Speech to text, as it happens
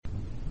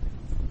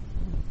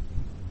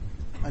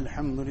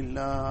الحمد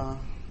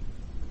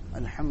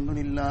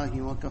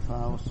لله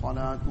وكفى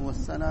والصلاة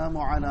والسلام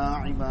على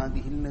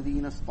عباده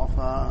الذين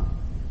اصطفى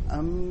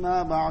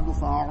أما بعد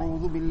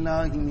فأعوذ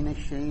بالله من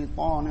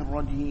الشيطان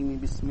الرجيم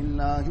بسم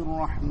الله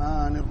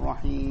الرحمن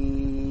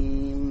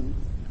الرحيم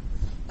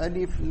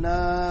ألف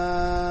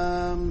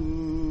لام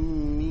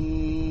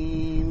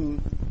ميم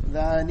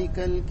ذلك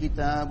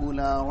الكتاب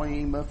لا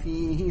ريب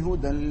فيه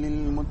هدى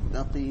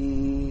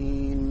للمتقين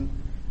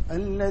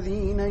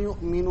الذين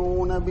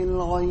يؤمنون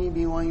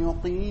بالغيب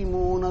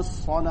ويقيمون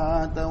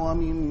الصلاة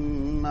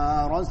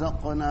ومما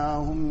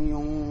رزقناهم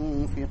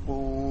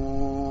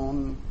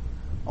ينفقون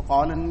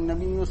وقال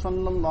النبي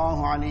صلى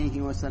الله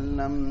عليه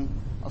وسلم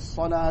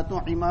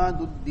الصلاة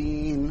عماد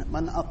الدين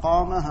من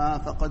أقامها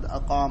فقد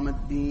أقام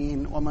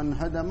الدين ومن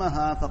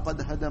هدمها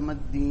فقد هدم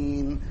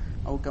الدين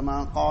أو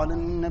كما قال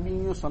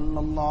النبي صلى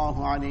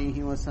الله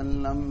عليه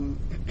وسلم.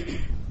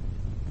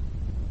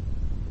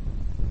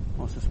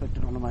 Most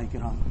respected ulama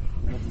kiram,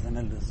 brothers and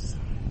elders.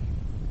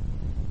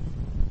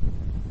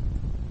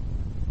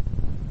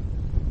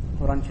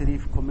 Quran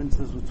Sharif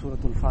commences with Surah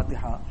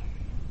Al-Fatiha.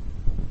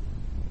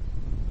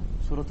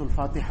 Surah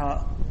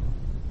Al-Fatiha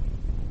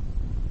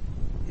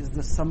is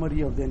the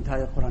summary of the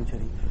entire Quran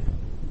Sharif.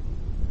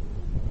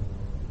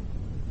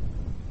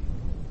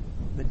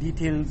 The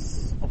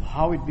details of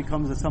how it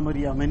becomes a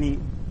summary are many,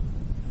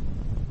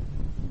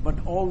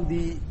 but all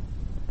the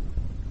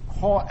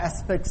core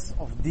aspects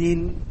of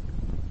deen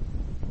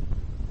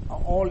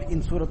are all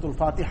in Surah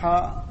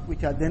Al-Fatiha,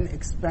 which are then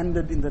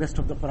expanded in the rest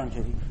of the Quran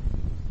Sharif.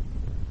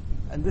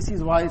 And this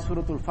is why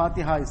Surah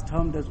Al-Fatiha is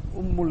termed as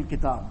Ummul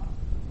Kitab.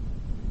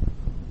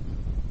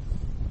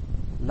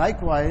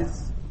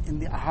 Likewise, in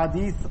the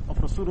Hadith of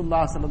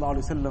Rasulullah sallallahu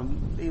alaihi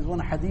wasallam, there is one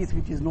hadith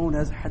which is known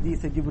as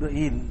Hadith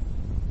Jibreel.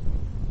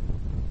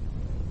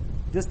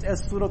 Just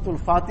as Surah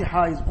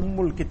Al-Fatiha is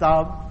Ummul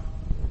Kitab,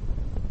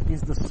 it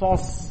is the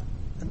source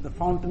and the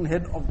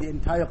fountainhead of the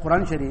entire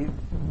Quran Sharif.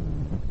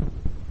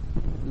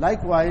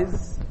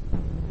 Likewise,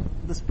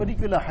 this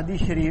particular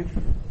Hadith Sharif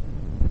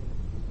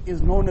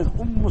is known as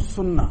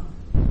Sunnah.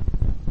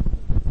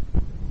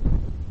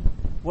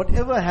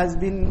 Whatever has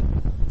been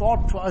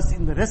taught to us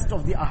in the rest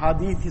of the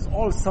Ahadith is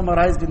all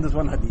summarized in this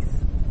one Hadith.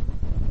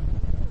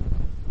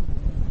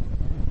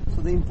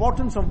 So the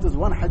importance of this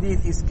one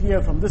Hadith is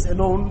clear from this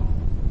alone,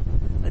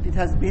 that it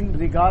has been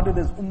regarded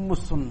as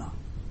Sunnah.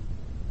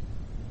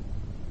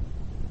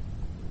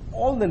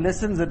 All the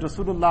lessons that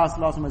Rasulullah sallallahu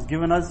alaihi wasallam has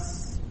given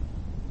us,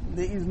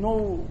 there is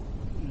no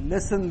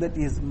lesson that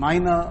is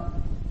minor,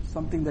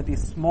 something that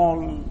is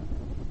small.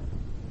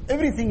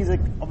 Everything is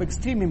of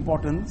extreme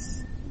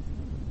importance,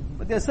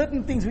 but there are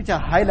certain things which are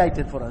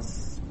highlighted for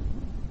us.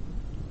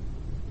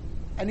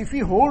 And if we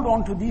hold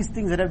on to these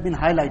things that have been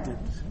highlighted,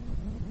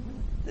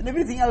 then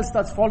everything else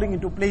starts falling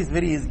into place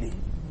very easily.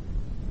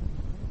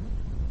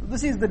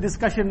 This is the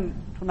discussion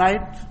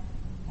tonight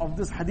of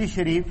this Hadith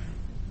Sharif,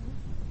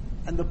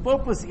 and the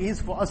purpose is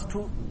for us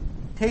to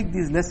take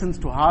these lessons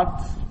to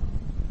heart.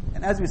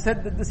 And as we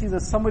said, that this is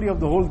a summary of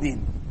the whole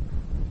deen.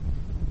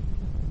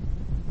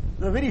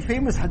 The very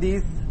famous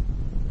hadith,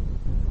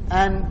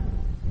 and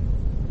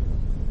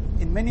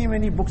in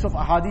many books of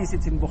ahadith,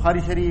 it's in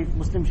Bukhari Sharif,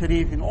 Muslim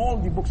Sharif, in all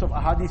the books of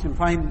ahadith you'll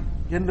find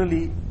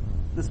generally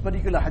this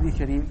particular hadith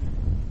Sharif.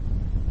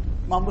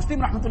 Imam Muslim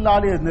rahmatullah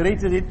alayhi has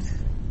narrated it,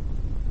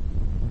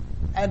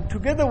 and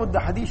together with the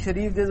hadith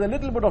Sharif there's a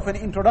little bit of an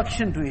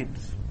introduction to it,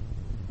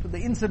 to the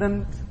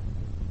incident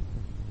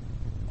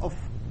of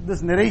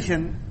this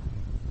narration,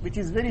 which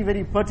is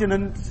very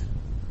pertinent,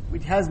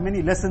 which has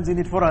many lessons in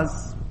it for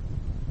us.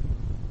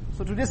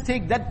 So to just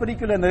take that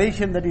particular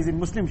narration that is in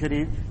Muslim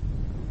Sharif,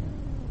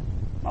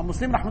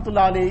 Muslim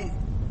rahmatullah alayhi,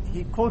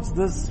 he quotes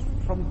this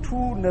from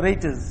two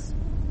narrators,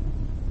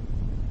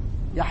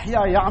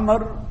 Yahya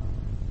Ya'mar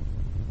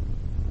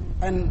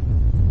and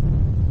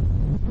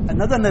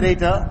another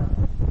narrator,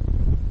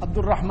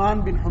 Abdul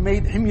Rahman bin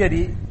Humayd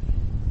Himyari.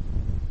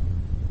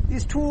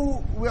 These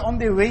two were on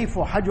their way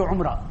for Hajj or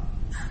Umrah.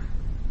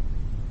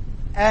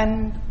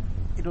 And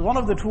it was one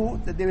of the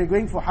two that they were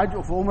going for Hajj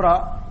or for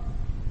Umrah.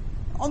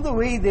 On the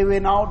way they were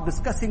now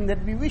discussing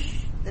that we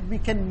wish that we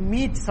can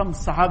meet some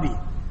Sahabi.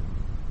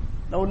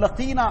 لَوْ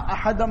لَقِينَا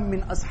أَحَدًا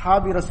مِّنْ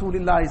أَصْحَابِ رَسُولِ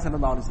اللَّهِ صَلَّى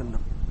اللَّهُ عَلَيْهِ وسلم.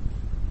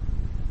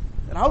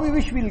 And how we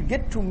wish we'll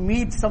get to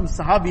meet some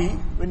Sahabi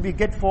when we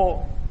get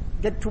to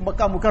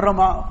Makkah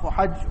Mukarramah for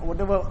Hajj or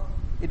whatever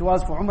it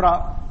was for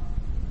Umrah.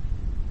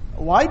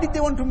 Why did they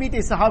want to meet a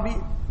Sahabi?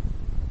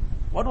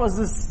 What was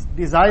this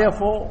desire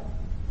for?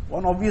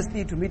 One,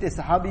 obviously, to meet a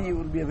Sahabi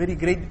will be a very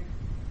great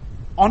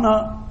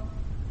honor,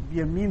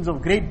 be a means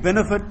of great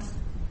benefit,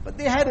 but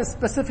they had a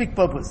specific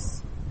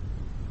purpose.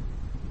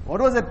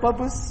 What was that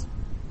purpose?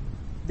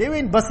 They were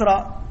in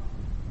Basra,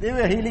 they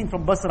were hailing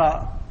from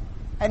Basra,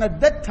 and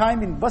at that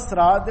time in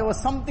Basra, there was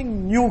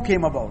something new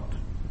came about.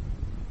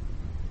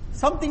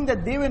 Something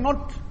that they were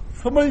not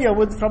familiar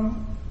with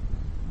from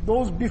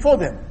those before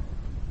them.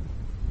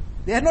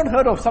 They had not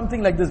heard of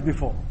something like this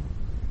before.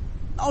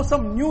 Now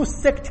some new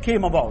sect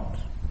came about.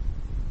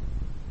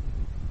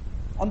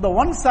 On the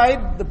one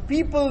side, the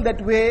people that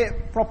were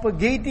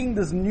propagating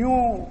this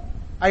new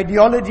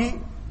ideology,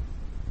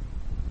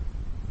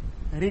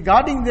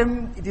 regarding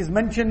them, it is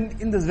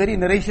mentioned in this very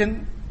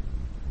narration,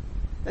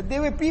 that they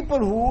were people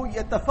who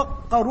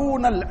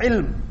يَتَفَقَّرُونَ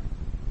الْعِلْمِ.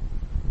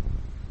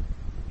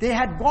 They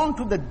had gone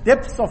to the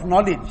depths of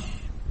knowledge.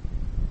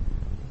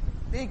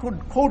 They could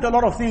quote a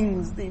lot of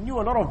things, they knew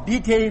a lot of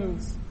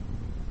details.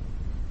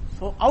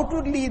 So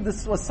outwardly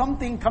this was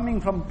something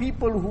coming from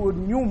people who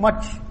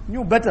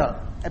knew better,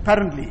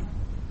 apparently.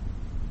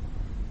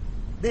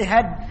 They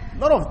had a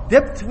lot of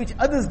depth which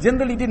others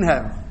generally didn't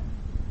have.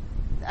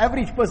 The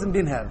average person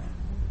didn't have.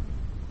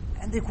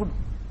 And they could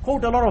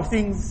quote a lot of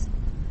things.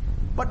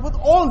 But with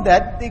all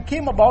that, they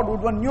came about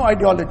with one new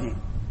ideology.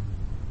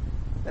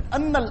 That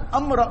annal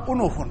amra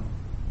unufun.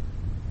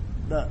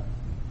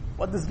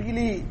 What this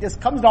really just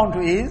comes down to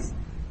is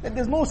that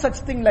there's no such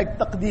thing like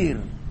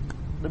taqdeer.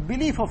 The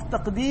belief of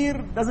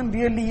taqdeer doesn't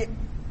really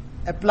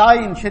apply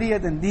in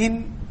Shariat and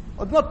Deen,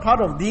 or it's not part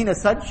of Deen as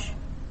such.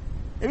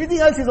 Everything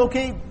else is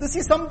okay. This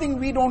is something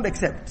we don't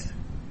accept.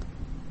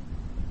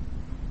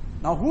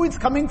 Now who it's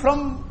coming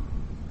from?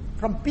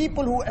 From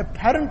people who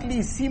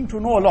apparently seem to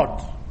know a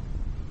lot.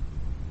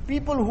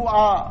 People who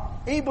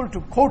are able to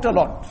quote a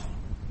lot.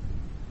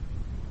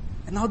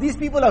 And now these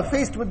people are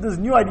faced with this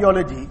new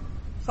ideology,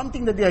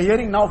 something that they are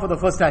hearing now for the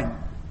first time.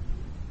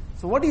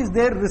 So what is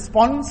their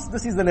response?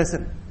 This is the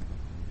lesson.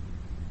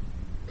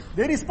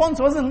 Their response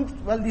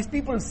wasn't, well, these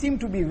people seem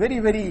to be very,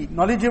 very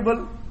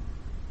knowledgeable.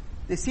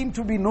 They seem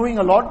to be knowing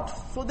a lot.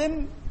 So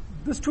then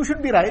this too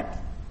should be right.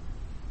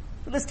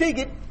 So let's take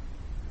it.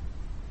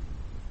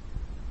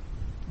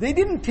 They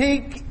didn't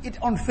take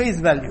it on face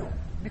value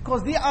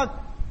because they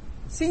are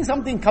seeing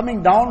something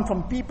coming down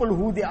from people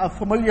who they are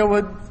familiar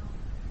with,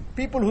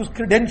 people whose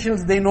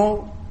credentials they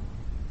know,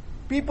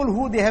 people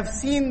who they have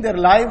seen their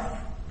life,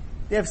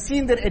 they have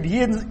seen their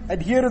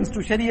adherence to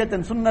Shariat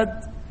and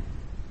Sunnat,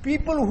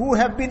 people who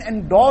have been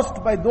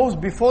endorsed by those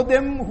before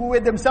them who were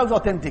themselves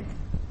authentic.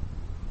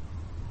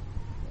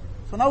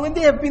 So now when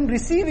they have been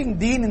receiving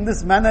Deen in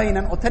this manner, in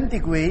an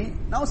authentic way,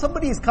 now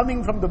somebody is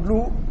coming from the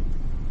blue,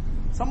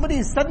 somebody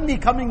is suddenly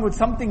coming with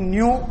something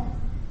new.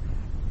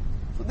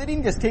 So they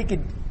didn't just take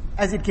it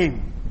as it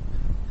came.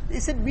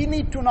 They said, we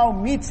need to now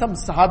meet some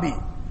Sahabi.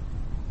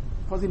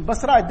 Because in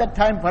Basra at that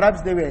time,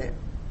 perhaps there were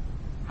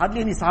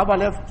hardly any Sahaba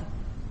left,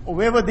 or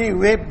wherever they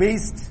were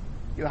based,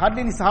 there were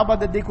hardly any Sahaba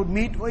that they could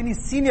meet, or any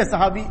senior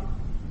Sahabi.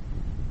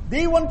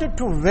 They wanted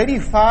to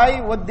verify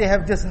what they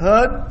have just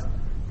heard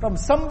from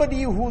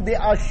somebody who they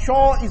are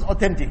sure is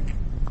authentic.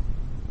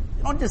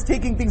 Not just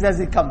taking things as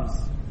it comes.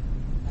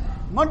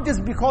 Not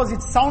just because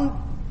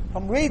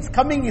from where it's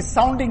coming is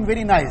sounding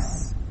very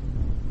nice.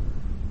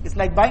 It's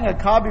like buying a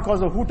car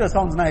because a hooter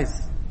sounds nice.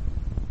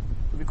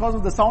 Because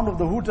of the sound of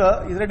the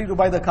hooter, he's ready to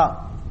buy the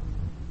car.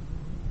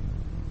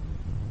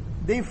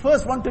 They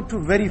first wanted to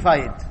verify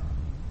it.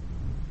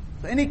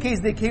 So in any case,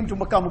 they came to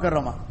Makkah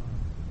Mukarramah.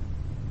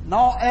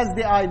 Now as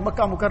they are in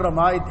Makkah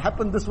Mukarramah, it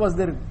happened this was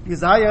their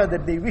desire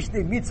that they wish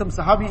they meet some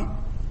Sahabi.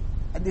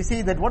 And they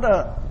say that what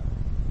a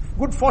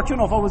good fortune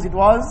of ours it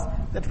was,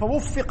 that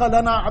فَوُفِّقَ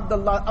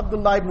لَنَا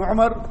Abdullah ibn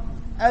Umar,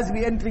 as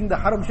we entering the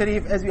Haram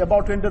Sharif, as we are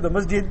about to enter the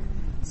masjid,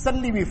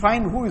 suddenly we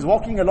find who is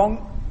walking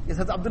along. It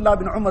says Abdullah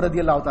ibn Umar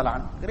radiallahu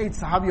ta'ala, great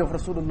Sahabi of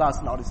Rasulullah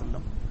sallallahu alaihi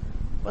wasallam.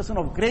 Person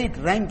of great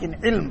rank in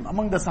ilm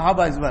among the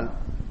Sahaba as well.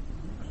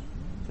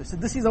 So he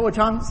said, this is our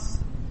chance.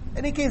 In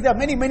any case, there are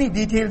many, many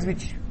details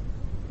which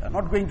are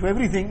not going to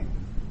everything.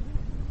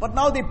 But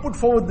now they put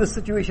forward this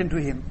situation to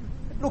him.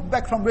 Look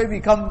back from where we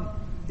come.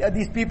 There are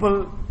these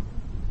people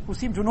who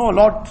seem to know a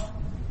lot,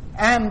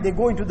 and they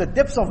go into the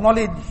depths of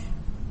knowledge,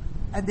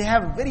 and they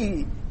have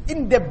very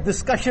in-depth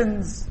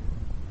discussions,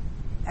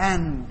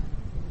 and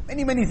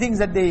many, many things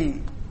that they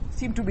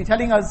seem to be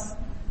telling us.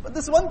 But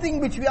there's one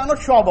thing which we are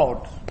not sure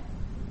about.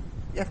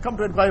 We have come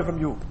to inquire from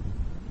you.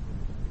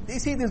 They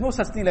say there's no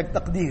such thing like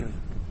taqdeer.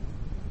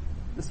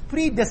 This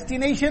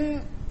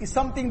predestination is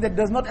something that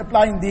does not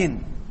apply in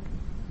Deen.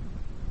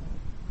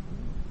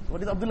 So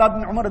what is Abdullah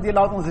ibn Umar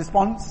radiallahu anhu's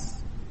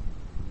response?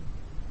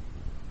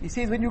 He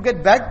says, when you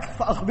get back,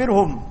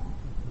 فَأَخْبِرْهُمْ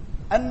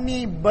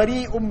أَنِّي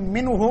بَرِيءٌ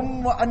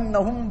مِّنْهُمْ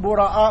وَأَنَّهُمْ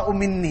بُرَآءُ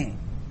مِنِّي.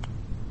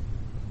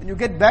 When you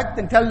get back,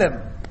 then tell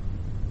them,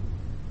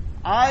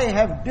 I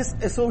have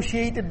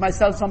disassociated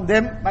myself from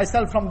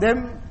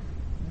them.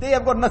 They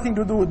have got nothing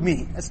to do with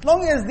me. As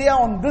long as they are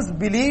on this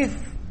belief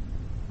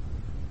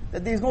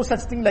that there is no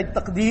such thing like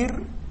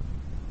taqdeer,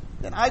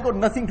 then I got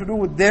nothing to do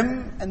with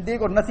them and they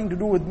got nothing to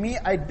do with me.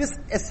 I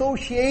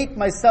disassociate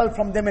myself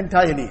from them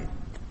entirely.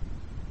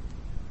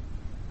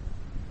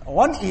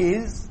 One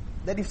is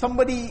that if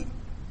somebody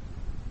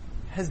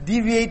has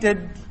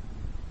deviated,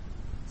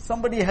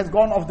 somebody has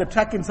gone off the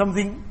track in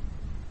something,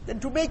 then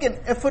to make an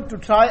effort to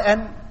try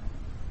and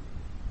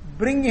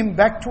bring him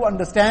back to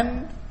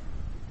understand.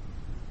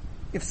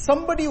 If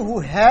somebody who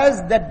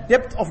has that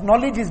depth of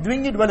knowledge is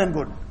doing it, well and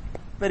good.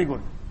 Very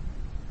good.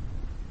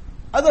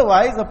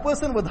 Otherwise, a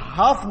person with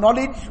half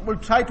knowledge will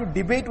try to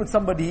debate with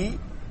somebody.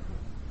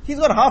 He's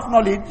got half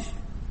knowledge.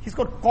 He's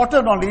got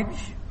quarter knowledge.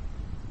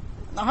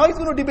 Now how he's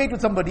going to debate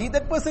with somebody?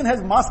 That person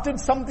has mastered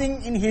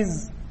something in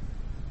his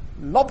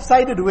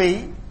lopsided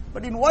way,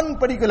 but in one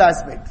particular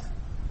aspect.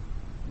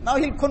 Now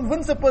he'll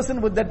convince a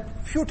person with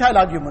that futile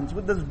arguments,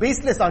 with those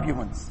baseless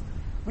arguments,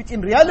 which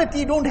in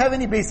reality don't have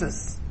any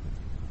basis.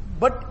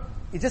 But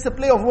it's just a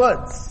play of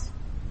words.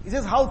 It's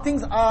just how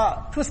things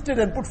are twisted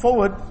and put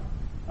forward.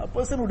 A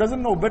person who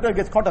doesn't know better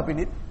gets caught up in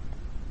it.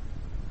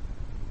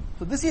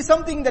 So this is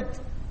something that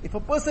if a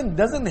person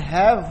doesn't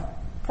have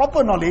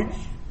proper knowledge,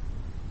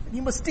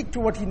 he must stick to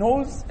what he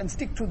knows and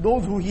stick to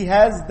those who he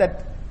has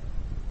that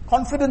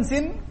confidence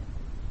in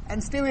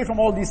and stay away from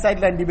all these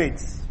sideline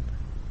debates.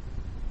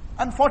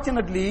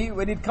 Unfortunately,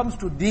 when it comes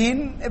to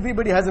deen,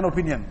 everybody has an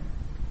opinion.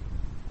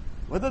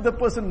 Whether the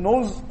person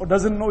knows or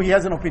doesn't know, he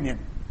has an opinion.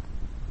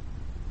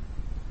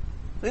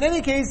 So in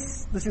any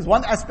case, this is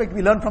one aspect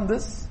we learn from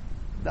this.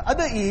 The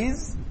other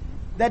is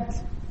that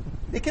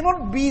there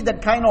cannot be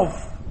that kind of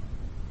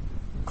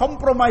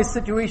compromise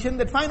situation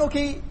that fine,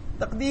 okay,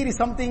 taqdeer is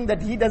something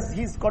that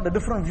he's got a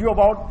different view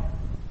about,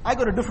 I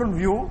got a different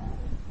view,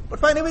 but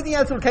fine, everything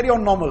else will carry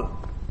on normal.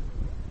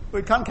 But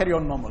it can't carry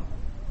on normal.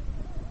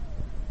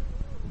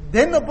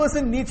 Then a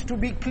person needs to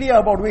be clear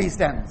about where he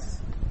stands.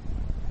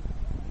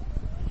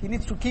 He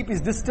needs to keep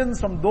his distance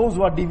from those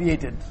who are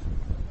deviated.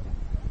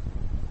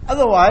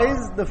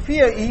 Otherwise, the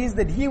fear is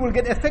that he will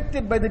get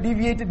affected by the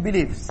deviated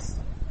beliefs.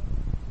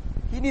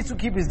 He needs to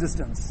keep his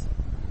distance.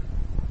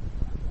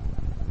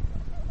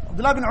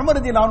 Abdullah bin Umar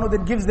radiallahu anhu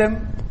then gives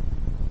them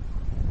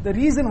the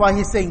reason why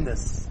he's saying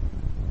this.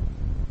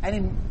 And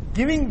in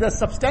giving the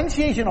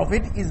substantiation of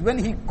it is when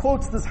he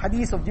quotes this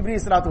hadith of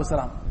Jibreel salatu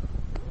wasalam.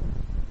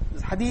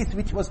 This hadith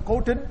which was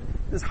quoted,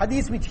 this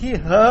hadith which he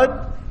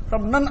heard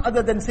from none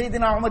other than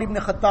Sayyidina Umar ibn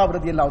Khattab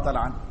radiallahu ta'ala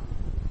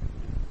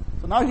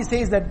anhu. So now he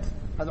says that,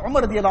 as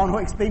Umar radiallahu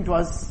anhu explained to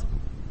us,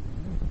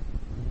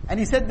 and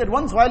he said that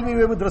once while we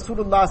were with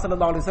Rasulullah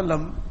sallallahu alaihi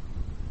wasallam,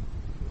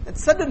 that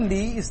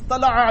suddenly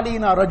istala'a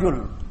alayna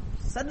rajul.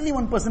 Suddenly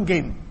one person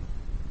came.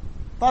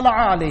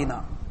 Tala'a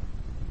alayna.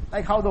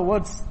 Like how the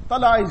word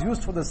tala is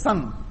used for the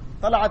sun.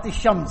 Tala'ati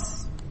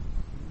shams.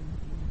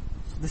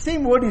 The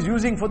same word is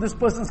using for this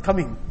person's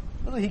coming.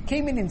 So he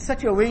came in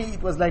such a way,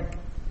 it was like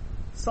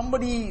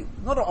somebody,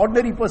 not an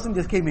ordinary person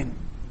just came in.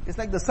 It's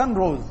like the sun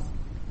rose.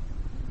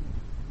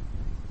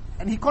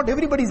 And he caught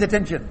everybody's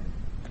attention.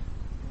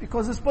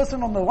 Because this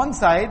person on the one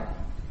side,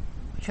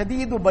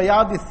 shadidu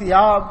bayad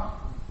thiyab,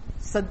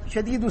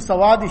 shadidu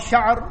sawad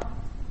sha'r,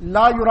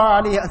 la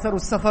yura alayhi atharu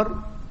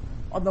safar.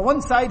 On the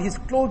one side, his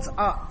clothes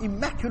are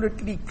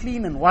immaculately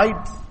clean and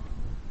white,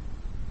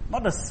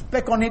 not a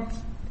speck on it.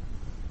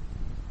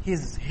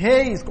 His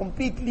hair is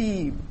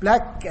completely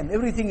black and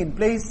everything in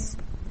place.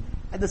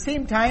 At the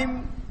same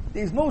time,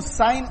 there is no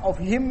sign of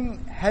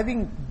him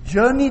having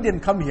journeyed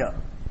and come here.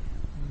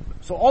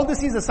 So all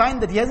this is a sign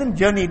that he hasn't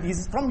journeyed,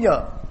 he's from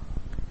here.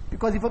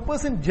 Because if a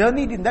person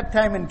journeyed in that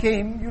time and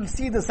came, you'll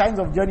see the signs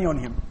of journey on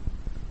him.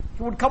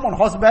 He would come on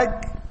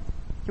horseback,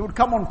 he would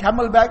come on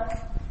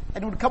camelback,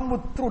 and he would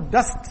come through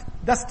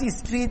dusty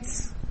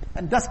streets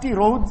and dusty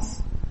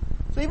roads.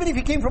 So even if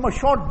he came from a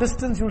short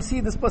distance, you'll see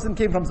this person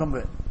came from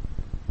somewhere.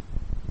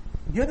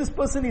 Here this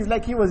person is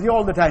like he was here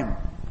all the time.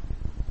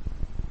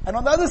 And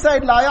on the other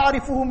side, la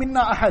ya'rifuhu minna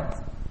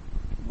ahad.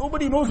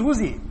 Nobody knows who's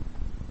he.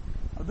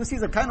 Now, this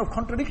is a kind of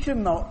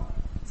contradiction now.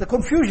 It's a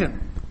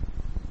confusion.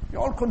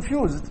 You're all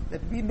confused.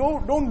 That we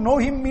don't know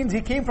him means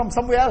he came from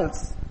somewhere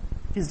else.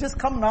 He's just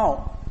come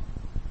now.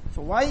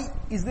 So why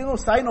is there no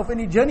sign of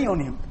any journey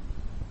on him?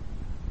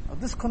 Now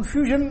this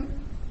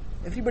confusion,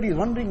 everybody is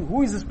wondering,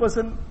 who is this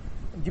person?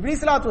 Jibreel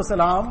salatu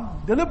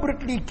wasalam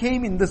deliberately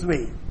came in this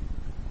way.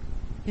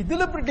 He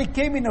deliberately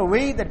came in a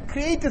way that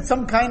created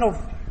some kind of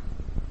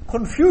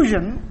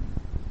confusion,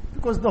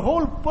 because the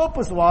whole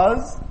purpose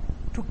was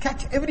to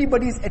catch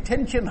everybody's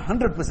attention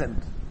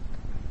 100%.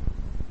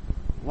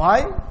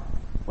 Why?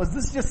 Was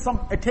this just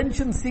some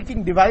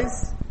attention-seeking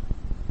device?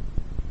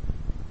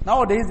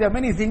 Nowadays there are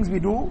many things we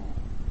do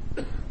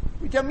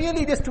which are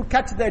merely just to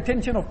catch the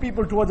attention of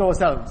people towards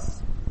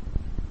ourselves.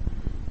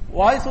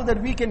 Why? So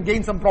that we can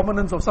gain some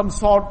prominence of some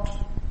sort.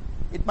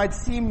 It might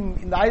seem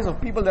in the eyes of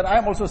people that I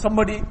am also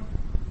somebody.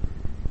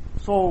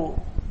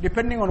 So,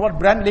 depending on what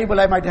brand label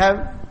I might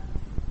have,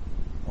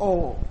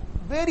 or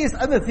various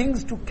other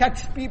things to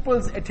catch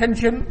people's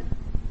attention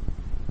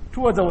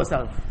towards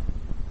ourselves.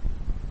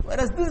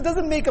 Whereas this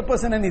doesn't make a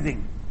person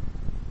anything.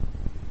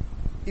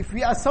 If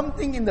we are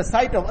something in the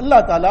sight of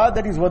Allah Ta'ala,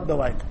 that is worth the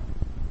while.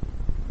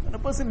 When a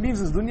person leaves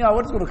this dunya,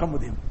 what is going to come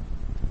with him?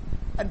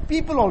 And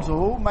people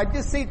also might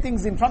just say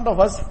things in front of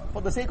us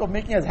for the sake of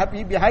making us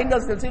happy. Behind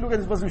us, they'll say, look at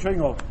this person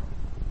showing off.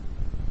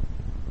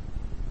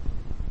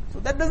 So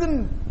that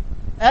doesn't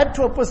add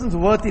to a person's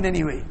worth in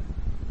any way.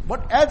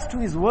 What adds to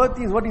his worth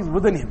is what is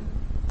within him.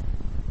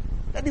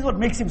 That is what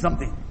makes him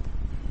something.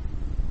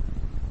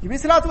 Jibreel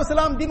salatu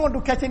wasalam didn't want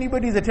to catch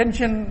anybody's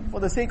attention for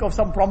the sake of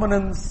some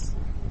prominence,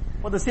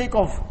 for the sake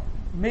of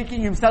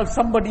making himself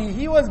somebody.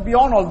 He was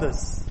beyond all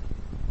this.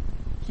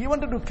 He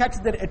wanted to catch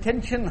their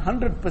attention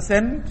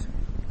 100%,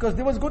 because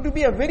there was going to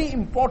be a very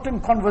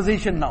important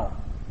conversation now.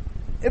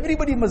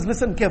 everybody must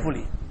listen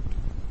carefully.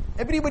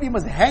 Everybody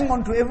must hang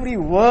on to every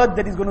word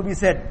that is going to be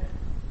said.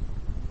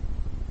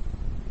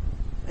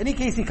 In any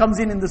case, he comes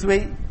in this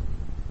way,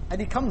 and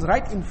he comes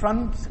right in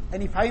front,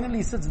 and he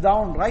finally sits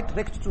down right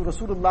next to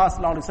Rasulullah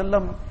sallallahu alaihi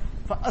wasallam.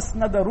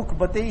 فَأَسْنَدَ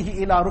رُكْبَتَيْهِ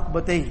إِلَىٰ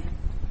رُكْبَتَيْهِ.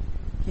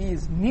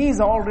 His knees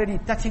are already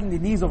touching the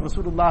knees of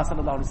Rasulullah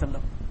sallallahu alaihi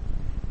wasallam.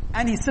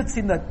 And he sits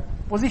in the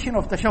position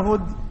of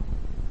tashahhud,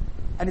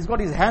 and he's got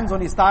his hands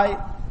on his thigh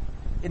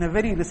in a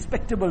very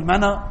respectable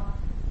manner.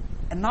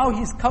 And now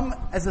he's come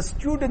as a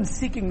student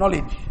seeking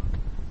knowledge.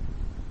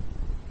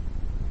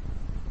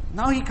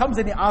 Now he comes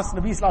and he asks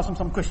Nabi sallallahu alaihi wasallam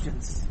some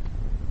questions.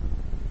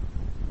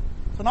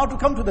 So now to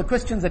come to the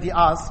questions that he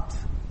asked,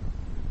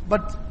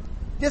 but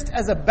just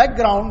as a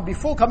background,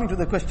 before coming to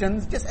the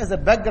questions, just as a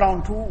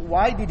background to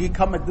why did he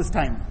come at this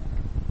time.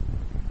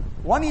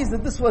 One is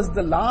that this was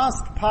the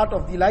last part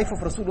of the life of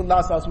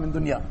Rasulullah sallallahu alaihi wasallam in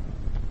dunya.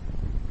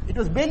 It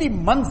was barely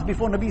months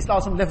before Nabi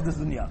sallallahu alaihi wasallam left this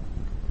dunya.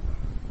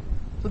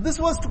 So this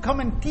was to come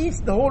and teach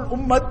the whole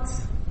ummah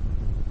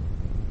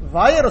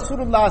via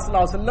Rasulullah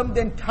sallallahu alaihi wasallam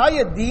the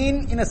entire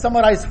deen in a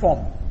summarized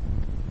form.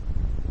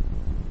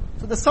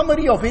 So the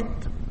summary of it,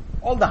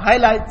 all the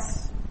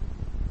highlights,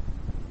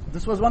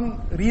 this was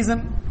one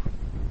reason.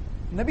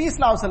 Nabi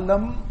sallallahu alaihi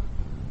wasallam,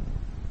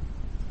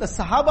 the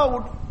Sahaba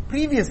would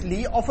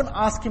previously often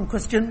ask him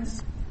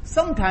questions.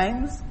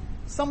 Sometimes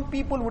some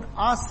people would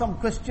ask some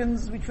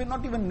questions which were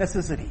not even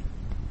necessary.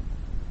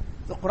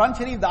 The Quran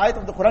Sharif, the ayat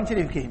of the Quran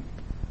Sharif came.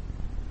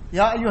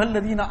 Ya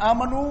ayyuhalladhina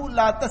amanu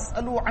la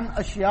tas'alu an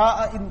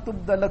ashya'a in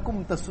tubda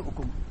lakum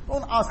tasu'ukum.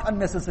 Don't ask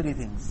unnecessary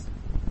things.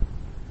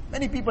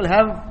 Many people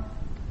have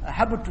a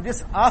habit to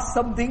just ask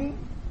something.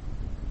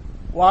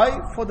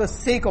 Why? For the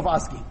sake of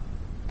asking.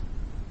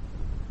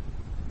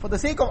 For the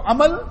sake of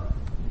amal.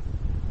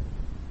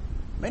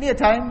 Many a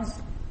times,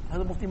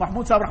 Hazrat Mufti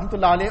Mahmud Sahib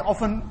rahmatullah alayhi,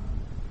 often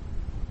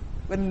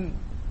when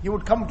he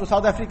would come to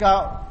South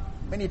Africa,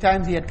 many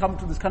times he had come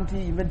to this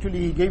country, eventually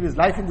he gave his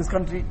life in this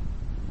country.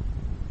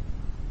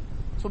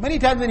 So many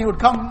times when he would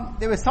come,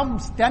 there were some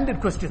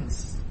standard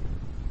questions.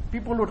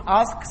 People would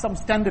ask some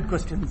standard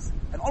questions,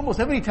 and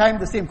almost every time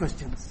the same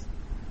questions.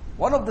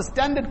 One of the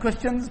standard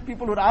questions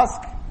people would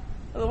ask,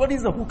 what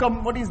is the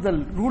hukam, what is the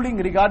ruling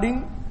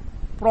regarding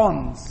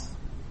prawns?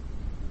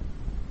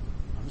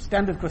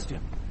 Standard question.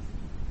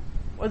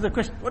 What is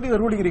the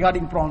ruling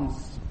regarding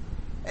prawns?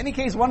 Any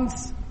case,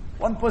 once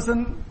one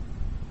person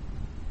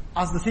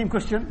asked the same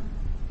question,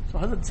 so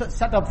Hazrat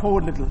sat up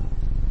forward little.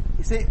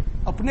 He said,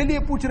 "Apne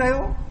liye pooch rahe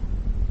ho?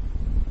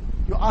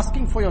 You're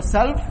asking for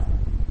yourself?"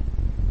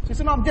 So he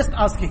said, "No, I'm just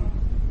asking."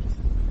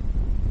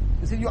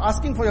 He said, "You're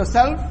asking for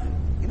yourself?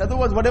 In other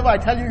words, whatever I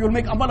tell you, you'll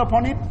make amal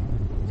upon it?"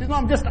 He said, "No,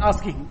 I'm just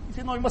asking." He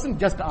said, "No, you mustn't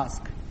just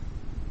ask.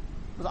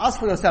 Just ask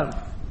for yourself.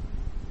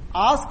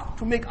 Ask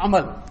to make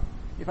amal.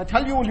 If I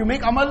tell you, will you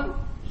make amal?"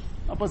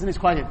 A person is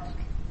quiet.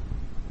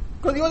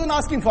 Because he wasn't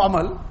asking for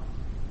amal.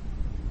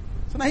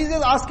 So now he's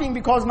just asking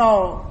because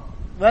now,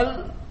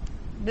 well,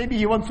 maybe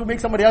he wants to make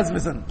somebody else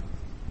listen.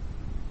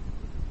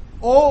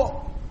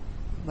 Or,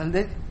 well,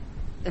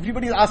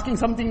 everybody is asking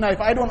something now.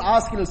 If I don't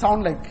ask, it'll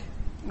sound like,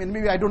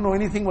 maybe I don't know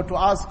anything what to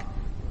ask.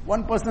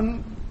 One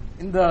person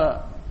in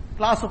the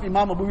class of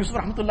Imam Abu Yusuf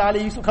rahmatullah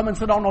alayhi used to come and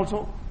sit down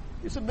also.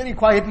 He sit very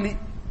quietly.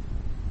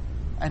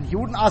 And he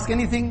wouldn't ask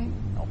anything.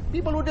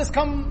 People would just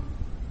come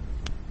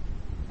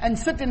and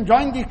sit and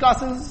join the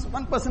classes.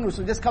 One person used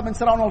to just come and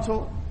sit down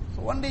also.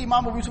 So one day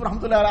Imam Abu Yusuf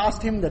rahmatullah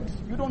asked him that,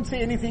 you don't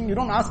say anything, you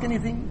don't ask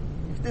anything.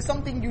 If there's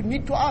something you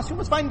need to ask, you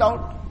must find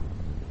out.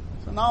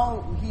 So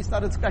now he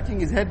started scratching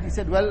his head. He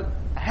said, well,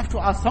 I have to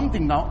ask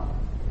something now.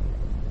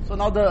 So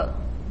now the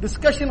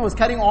discussion was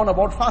carrying on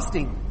about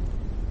fasting.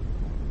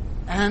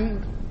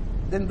 And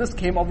then this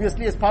came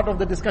obviously as part of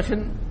the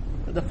discussion.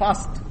 The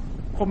fast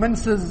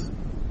commences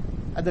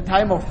at the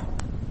time of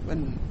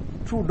when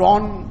true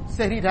dawn,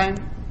 Sehri time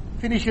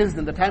finishes,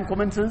 then the time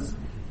commences.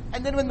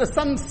 And then when the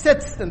sun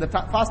sets, then the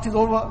fast is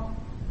over.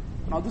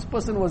 Now this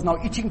person was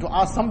now itching to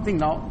ask something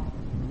now.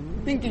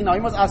 Thinking now, he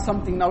must ask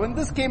something now. When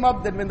this came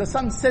up, that when the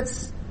sun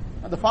sets,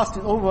 the fast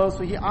is over, so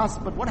he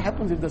asked, but what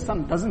happens if the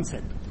sun doesn't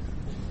set?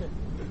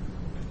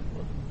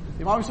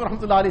 Imam Yusuf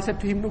rahmatullah said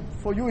to him, look,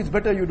 for you it's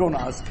better you don't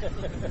ask.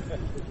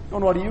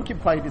 Don't worry, you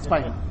keep quiet, it's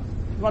fine.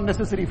 It's not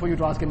necessary for you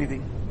to ask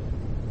anything.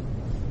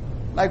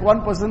 Like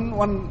one person,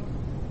 one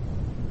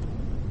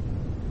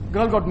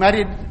girl got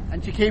married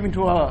and she came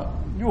into her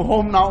new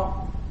home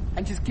now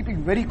and she's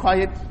keeping very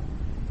quiet.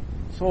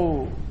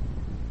 So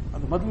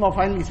the mother-in-law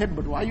finally said,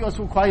 but why you are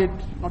so quiet,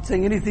 not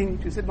saying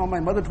anything? She said, no, my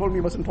mother told me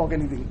you mustn't talk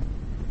anything.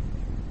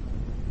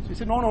 She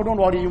said, no, don't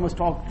worry, you must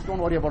talk. Don't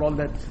worry about all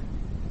that.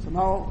 So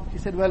now she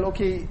said, well,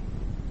 okay,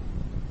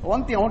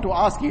 one thing I want to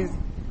ask is,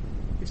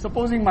 if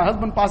supposing my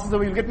husband passes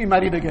away, you'll get me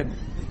married again.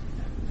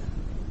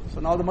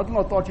 So now the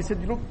mother-in-law thought, she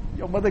said, look,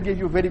 your mother gave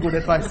you very good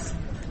advice.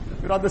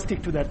 You'd rather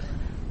stick to that.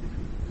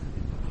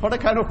 What a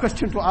kind of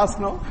question to ask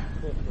now.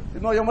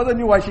 No, your mother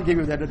knew why she gave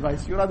you that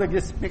advice. You'd rather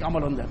just make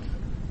amal on that.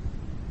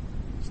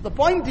 So the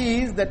point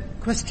is that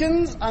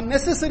questions are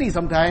necessary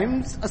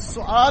sometimes.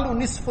 As-su'alu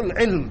nisful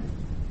ilm.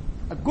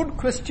 A good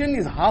question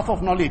is half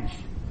of knowledge.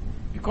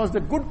 Because the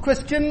good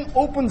question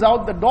opens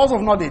out the doors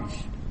of knowledge.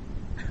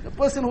 The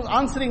person who's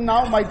answering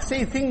now might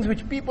say things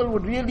which people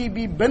would really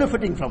be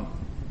benefiting from,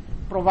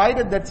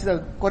 provided that's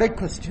a correct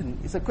question.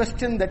 It's a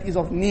question that is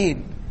of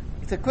need.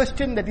 It's a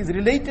question that is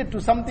related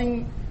to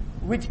something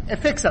which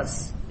affects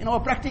us in our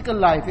practical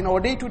life, in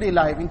our day-to-day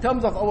life, in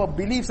terms of our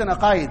beliefs and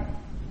aqaid.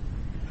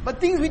 But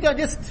things which are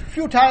just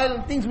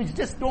futile, things which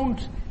just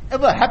don't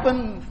ever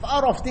happen,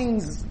 far off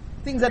things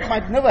that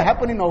might never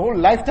happen in our whole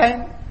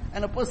lifetime,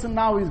 and a person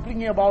now is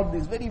bringing about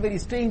these very, very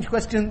strange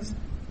questions.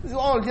 This is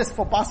all just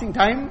for passing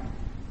time.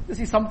 This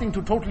is something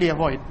to totally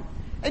avoid.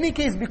 Any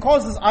case,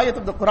 because this ayat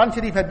of the Quran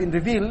Sharif had been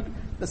revealed,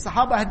 the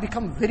Sahaba had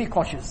become very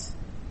cautious.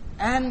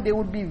 And they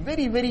would be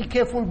very, very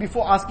careful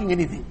before asking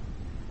anything.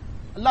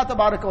 Allah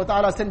Tabaraka wa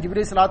Ta'ala sent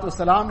Jibreel Salatu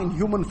Wasalam in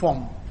human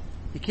form.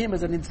 He came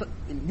as in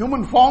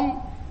human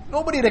form.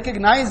 Nobody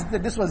recognized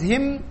that this was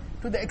him,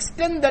 to the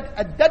extent that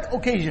at that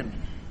occasion,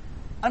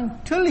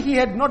 until he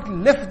had not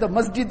left the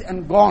masjid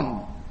and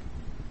gone,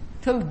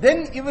 till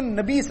then even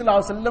Nabi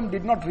Sallallahu Alaihi Wasallam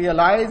did not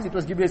realize it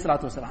was Jibreel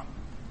Salatu Wasalam.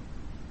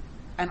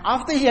 And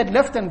after he had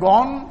left and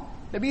gone,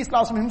 Nabi Sallallahu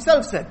Alaihi Wasallam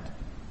himself said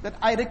that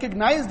I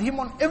recognized him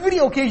on every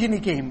occasion he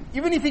came,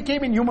 even if he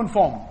came in human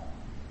form.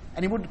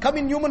 And he would come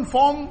in human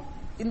form,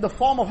 in the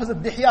form of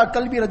Hazrat Dihya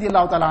Kalbi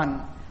radiallahu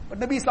ta'ala. But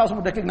Nabi Sallallahu Alaihi Wasallam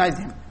would recognize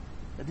him,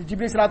 that the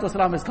Jibreel Salatu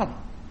Wasalam has come.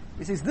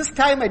 He says, this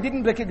time I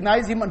didn't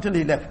recognize him until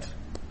he left.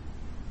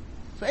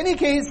 So any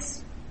case,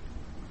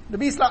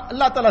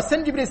 Allah Ta'ala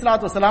sent Jibreel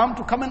Salatu Wasalam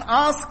to come and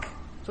ask.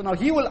 So now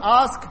he will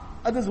ask,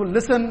 others will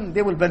listen,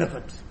 they will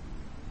benefit.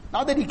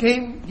 Now that he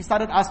came, he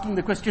started asking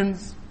the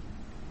questions.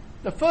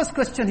 The first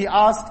question he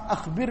asked,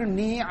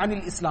 Akhbirni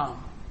anil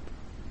Islam.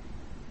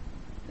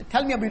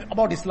 Tell me a bit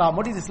about Islam.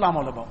 What is Islam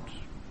all about?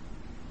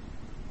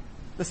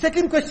 The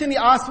second question he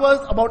asked was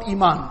about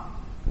Iman.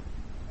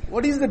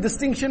 What is the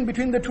distinction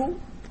between the two?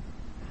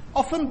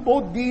 Often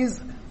both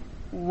these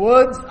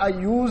words are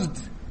used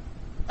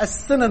as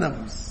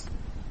synonyms.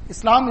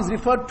 Islam is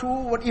referred to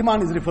what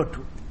Iman is referred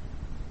to.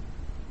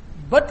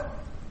 But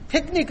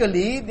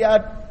technically they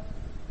are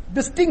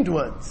distinct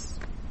words.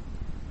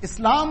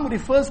 Islam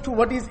refers to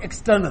what is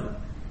external.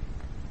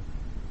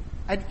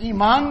 And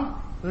Iman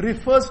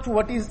refers to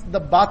what is the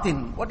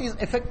batin,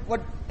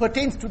 what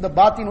pertains to the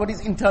batin, what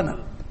is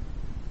internal.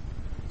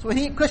 So when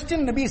he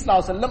questioned Nabi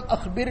Sallallahu Alaihi Wasallam,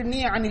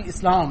 Akhbirni anil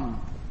Islam.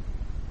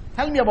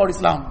 Tell me about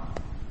Islam.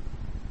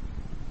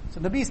 So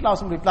Nabi Sallallahu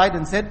Alaihi Wasallam replied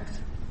and said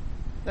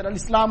that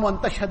al-Islamu an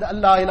tashhad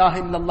an la ilaha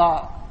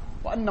illallah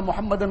wa anna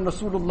Muhammadan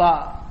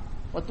Rasulullah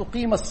wa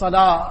tuqim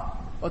as-salah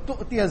wa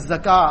tu'ti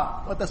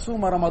az-zakah wa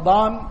tasuma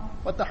Ramadan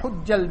wa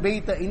tahujja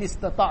al-bayta in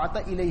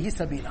istata'ta ilayhi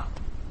sabila.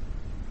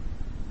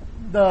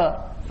 The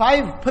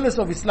 5 pillars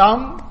of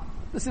Islam,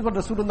 this is what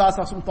Rasulullah Sallallahu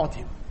Alaihi Wasallam taught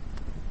him.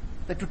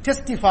 That to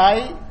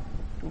testify,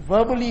 to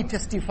verbally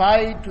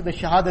testify to the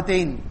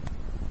Shahadatain,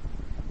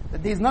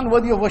 that there is none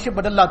worthy of worship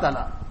but Allah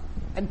Ta'ala.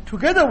 And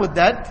together with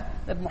that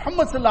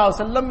Muhammad Sallallahu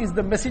Alaihi Wasallam is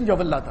the messenger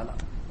of Allah Ta'ala.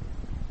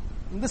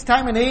 In this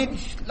time and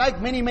age, like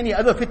many, many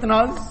other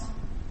fitnas,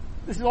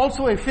 this is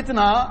also a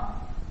fitna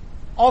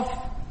of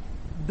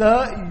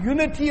the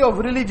unity of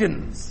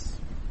religions.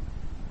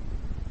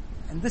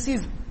 And this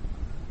is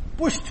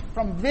pushed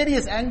from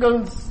various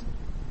angles,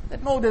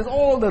 that no, there's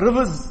all the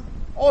rivers,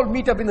 all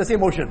meet up in the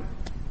same ocean.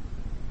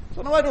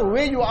 So no matter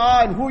where you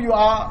are and who you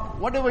are,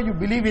 whatever you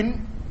believe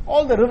in,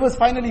 all the rivers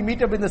finally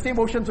meet up in the same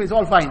ocean, so it's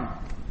all fine.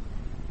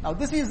 Now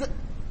these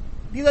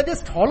are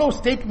just hollow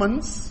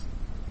statements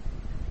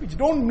which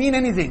don't mean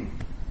anything.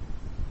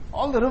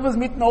 All the rivers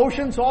meet in the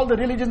ocean, so all the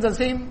religions are the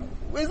same.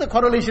 Where's the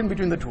correlation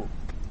between the two?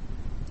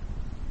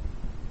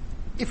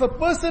 If a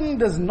person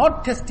does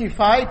not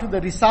testify to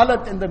the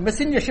risalat and the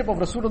messengership of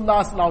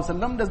Rasulullah Sallallahu Alaihi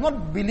Wasallam, does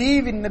not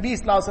believe in Nabi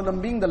Sallallahu Alaihi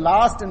Wasallam being the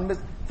last and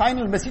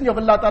final messenger of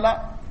Allah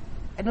Ta'ala,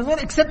 and does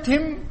not accept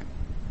him,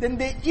 then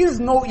there is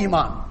no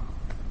iman.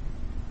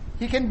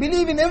 He can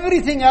believe in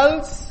everything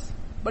else,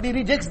 but he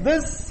rejects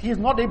this, he is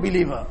not a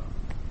believer.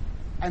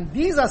 And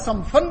these are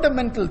some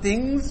fundamental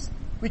things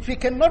which we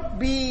cannot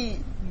be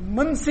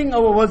mincing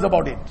our words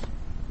about it.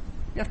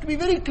 We have to be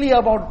very clear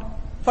about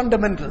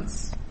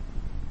fundamentals.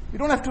 We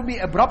don't have to be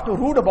abrupt or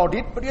rude about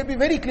it, but we have to be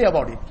very clear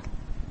about it.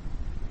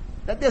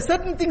 That there are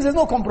certain things there's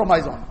no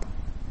compromise on.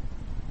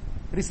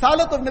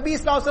 Risalat of Nabi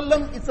Sallallahu Alaihi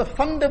Wasallam, it's a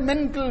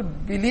fundamental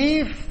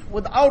belief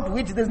without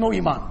which there's no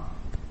iman.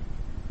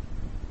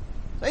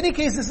 So in any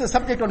case, this is a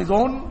subject on its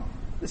own.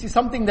 This is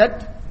something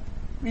that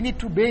we need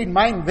to bear in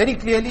mind very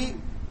clearly,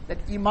 that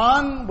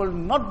iman will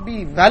not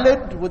be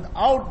valid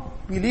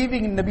without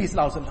believing in Nabi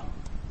Sallallahu Alaihi Wasallam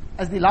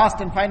as the last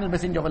and final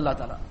messenger of Allah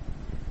Ta'ala.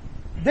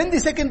 Then the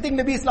second thing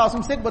Nabi Sallallahu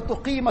Alaihi Wasallam said,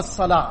 وَتُقِيمَ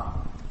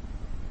الصَّلَاةِ,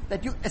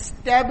 that you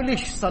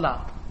establish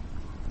salah.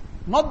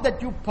 Not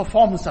that you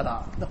perform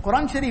salah. The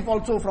Quran Sharif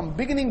also, from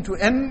beginning to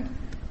end,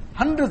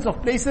 hundreds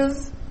of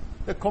places,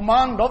 the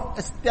command of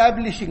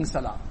establishing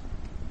salah.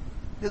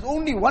 There's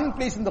only one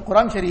place in the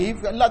Quran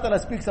Sharif where Allah Ta'ala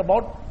speaks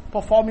about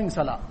performing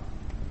salah.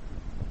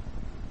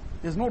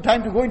 There's no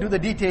time to go into the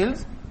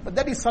details, but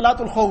that is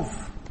Salatul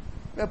Khawf.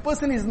 Where a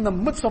person is in the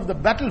midst of the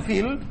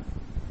battlefield,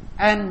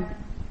 And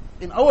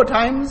in our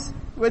times,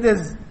 where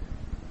there's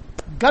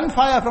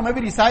gunfire from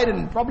every side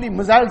and probably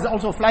missiles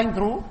also flying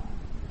through,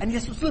 and he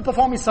has to still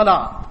perform his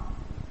salah.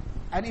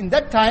 And in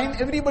that time,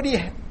 everybody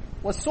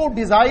was so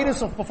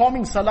desirous of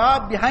performing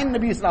salah behind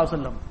Nabi Sallallahu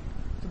Alaihi Wasallam.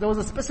 So there was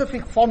a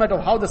specific format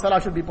of how the salah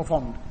should be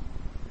performed.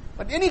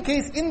 But in any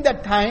case, in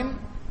that time,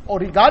 or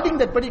regarding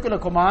that particular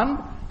command,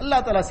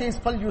 Allah Ta'ala says,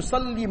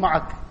 فَلْيُصَلِّ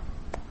مَعَكَ.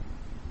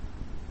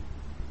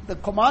 The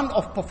command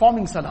of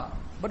performing salah.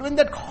 But when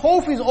that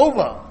khawf is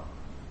over,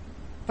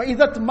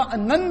 فَإِذَا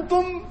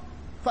تْمَأْنَنْتُمْ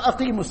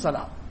فَأَقِيمُوا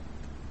الصَّلَاةِ.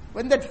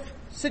 When that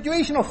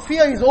situation of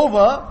fear is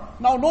over,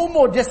 now no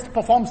more just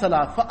perform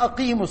salah.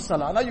 فَأَقِيمُوا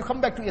الصَّلَاةِ. Now you come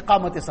back to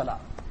iqamati salah.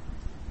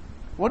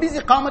 What is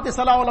iqamati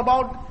salah all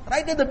about?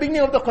 Right at the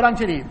beginning of the Quran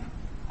Sharif,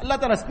 Allah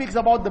Ta'ala speaks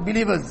about the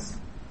believers,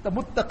 the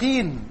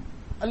muttaqeen,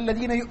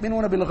 الَّذِينَ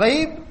يُؤْمِنُونَ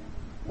بِالْغَيْبِ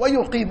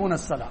وَيُقِيمُونَ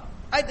الصَّلَاةِ.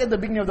 Right at the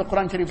beginning of the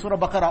Quran Sharif, Surah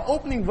Baqarah,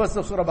 opening verse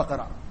of Surah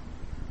Baqarah.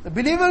 The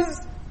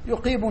believers,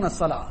 يُقِيمُونَ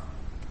الصَّلَاةِ.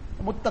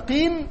 The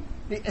muttaqeen,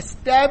 they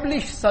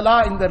establish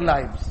salah in their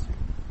lives.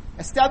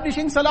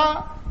 Establishing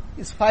salah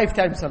is 5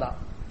 times salah.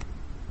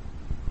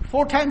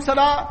 4 times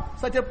salah,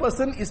 such a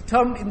person is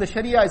termed in the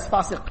Sharia as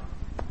fasiq,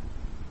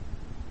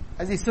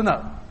 as a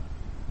sinner.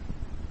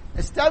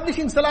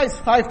 Establishing salah is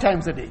 5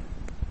 times a day.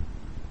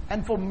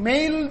 And for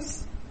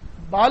males,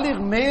 baligh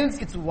males,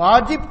 it's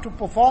wajib to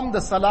perform the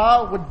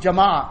salah with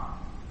jama'ah.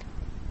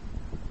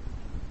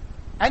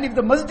 And if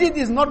the masjid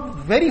is not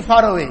very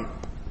far away,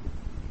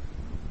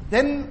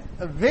 then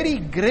a very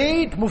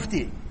great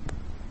mufti,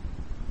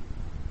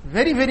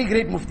 very, very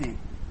great mufti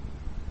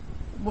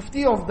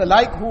of the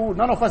like who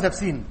none of us have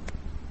seen.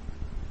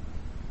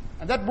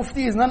 And that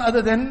mufti is none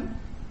other than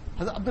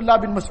Hazrat Abdullah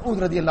bin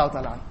Mas'ud radiallahu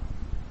ta'ala.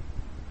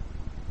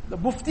 The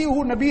mufti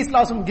who Nabi Sallallahu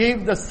Alaihi Wasallam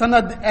gave the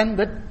sanad and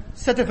the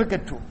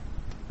certificate to.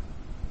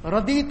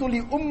 Raditu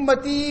li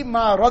ummati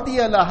ma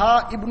radiya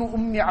laha ibnu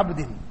ummi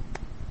abdin.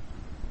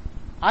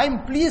 I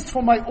am pleased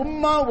for my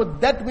ummah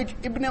with that which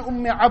Ibn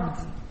Ummi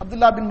Abd,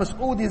 Abdullah bin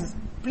Mas'ud, is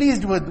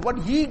pleased with. What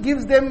he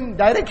gives them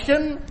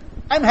direction,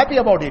 I'm happy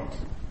about it.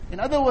 In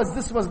other words,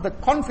 this was the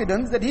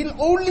confidence that he'll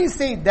only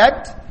say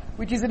that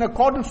which is in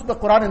accordance with the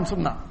Quran and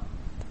Sunnah.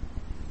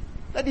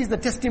 That is the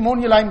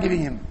testimonial I'm giving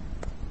him.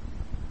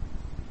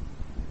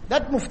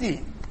 That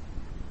mufti,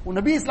 who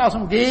Nabi Sallallahu Alaihi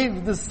Wasallam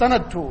gave this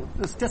sanad to,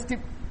 this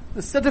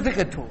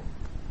certificate to,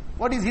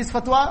 what is his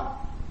fatwa?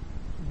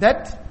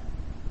 That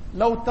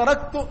لو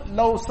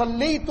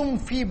صليتم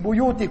في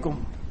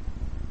بيوتكم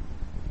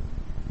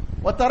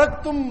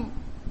وتركتم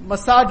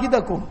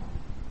مساجدكم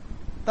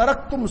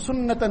تركتم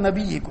سنة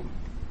نبيكم.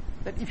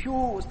 That if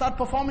you start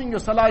performing your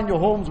salah in your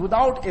homes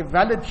without a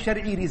valid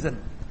Shari'i reason,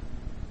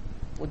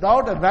 you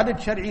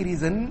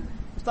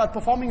start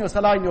performing your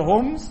salah in your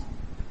homes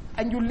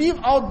and you leave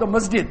out the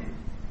masjid,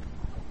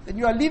 then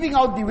you are leaving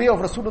out the way of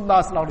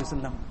Rasulullah Sallallahu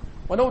Alaihi Wasallam.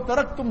 وَلَوْ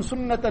تَرَكْتُمْ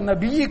سُنَّةَ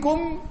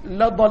نَبِيِّكُمْ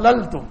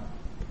لَضَلَلْتُمْ.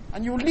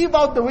 And you leave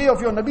out the way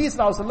of your Nabi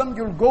Sallallahu Alaihi Wasallam,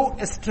 you'll go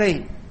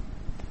astray.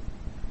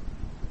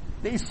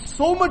 There is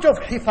so much of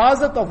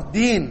hifazat of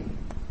deen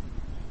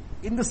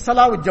in the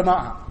salah with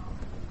jama'ah.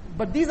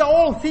 But these are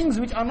all things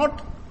which are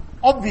not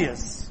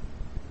obvious.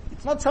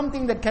 It's not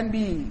something that can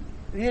be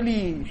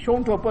really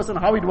shown to a person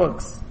how it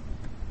works.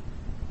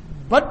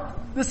 But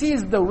this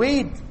is the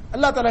way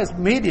Allah Ta'ala has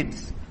made it,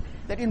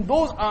 that in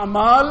those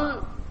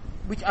a'mal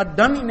which are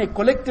done in a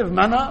collective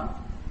manner,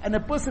 and a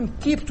person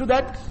keeps to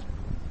that,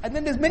 and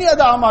then there's many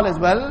other a'mal as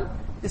well,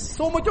 there's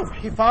so much of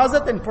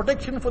hifazat and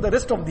protection for the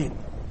rest of deen.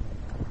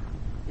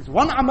 It's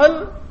one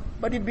amal,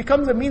 but it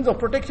becomes a means of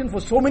protection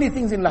for so many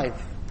things in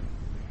life.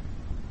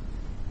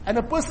 And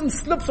a person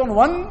slips on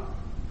one,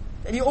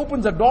 and he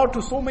opens a door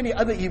to so many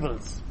other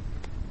evils.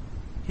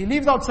 He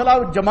leaves out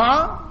salah with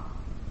jama'ah,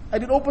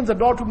 and it opens a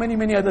door to many,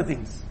 many other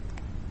things.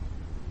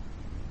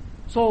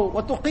 So,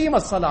 وَتُقِيمَ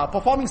الصَّلَاةِ,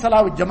 performing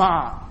salah with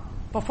jama'ah,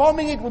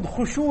 performing it with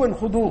khushu and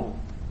khudu,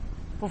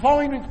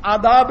 performing it with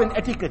adab and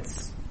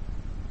etiquettes,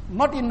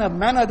 not in a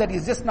manner that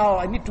is just now,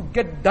 I need to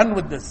get done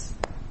with this,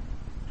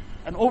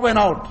 and over and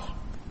out.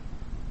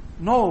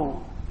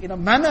 No, in a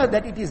manner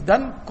that it is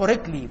done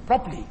correctly,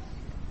 properly.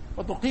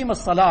 وَتُقِيمَ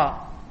الصَّلَاةِ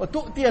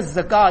وَتُؤْتِيَ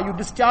الزَّكَاةِ, you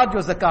discharge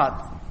your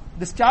zakat.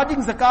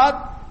 Discharging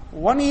zakat,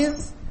 one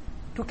is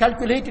to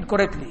calculate it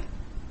correctly,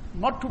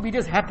 not to be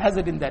just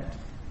haphazard in that.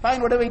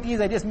 Fine, whatever it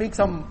is, I just make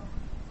some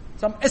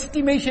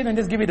estimation and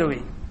just give it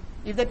away.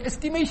 If that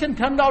estimation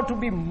turned out to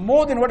be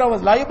more than what I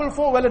was liable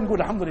for, well and good,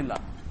 alhamdulillah.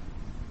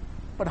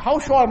 But how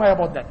sure am I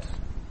about that?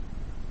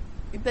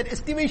 If that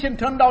estimation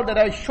turned out that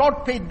I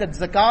short paid that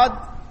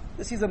zakat,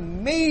 this is a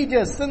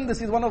major sin,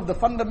 this is one of the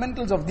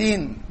fundamentals of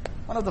deen,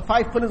 one of the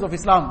 5 pillars of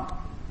Islam.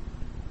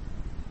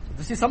 So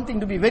this is something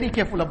to be very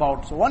careful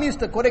about. So one is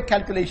the correct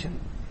calculation.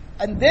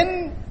 And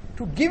then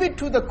to give it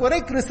to the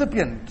correct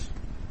recipient,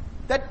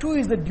 that too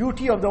is the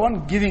duty of the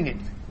one giving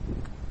it.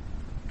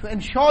 To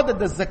ensure that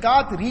the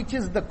zakat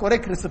reaches the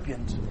correct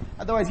recipient.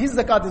 Otherwise his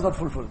zakat is not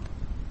fulfilled.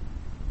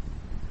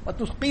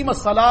 وَتُقِيمَ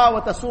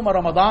الصَّلَاةِ وَتَصُومَ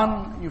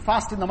Ramadan. You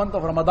fast in the month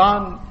of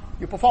Ramadan.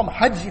 You perform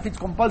Hajj if it's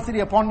compulsory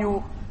upon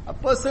you. A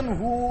person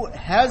who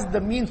has the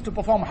means to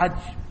perform Hajj,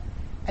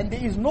 and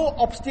there is no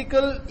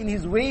obstacle in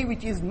his way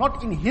which is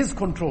not in his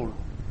control.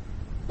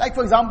 Like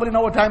for example, in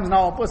our times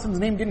now, a person's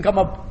name didn't come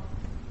up.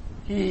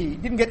 He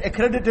didn't get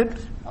accredited.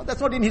 Now,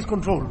 that's not in his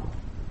control.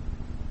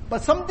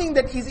 But something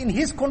that is in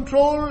his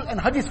control and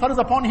Hajj is farz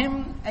upon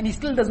him and he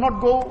still does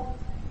not go,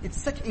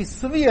 it's such a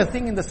severe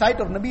thing in the sight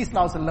of Nabi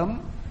Sallallahu Alaihi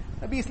Wasallam.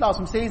 Nabi Sallallahu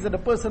Alaihi Wasallam says that a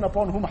person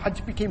upon whom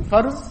Hajj became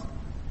farz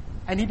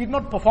and he did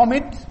not perform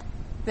it,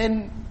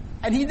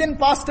 and he then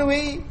passed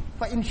away,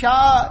 فَإِنْ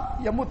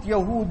شَاءَ يَمُتْ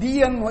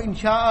يَهُودِيًا وَإِنْ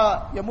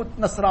شَاءَ يَمُتْ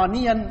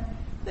نَصْرَانِيًا,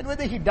 then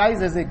whether he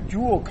dies as a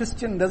Jew or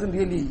Christian doesn't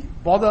really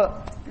bother,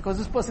 because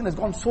this person has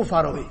gone so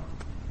far away.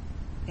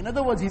 In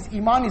other words, his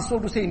iman is, so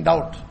to say, in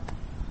doubt.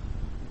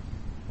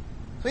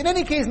 So in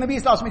any case,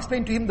 Nabi Sallallahu Alaihi Wasallam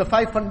explained to him the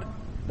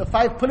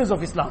five pillars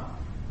of Islam,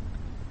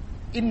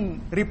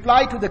 in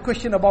reply to the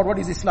question about what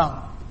is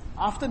Islam.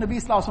 After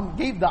Nabi Sallallahu Alaihi Wasallam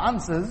gave the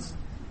answers,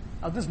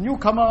 this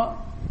newcomer,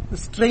 the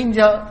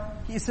stranger,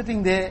 he is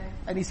sitting there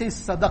and he says,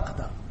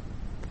 Sadaqta.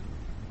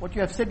 What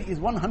you have said is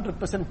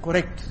 100%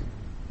 correct.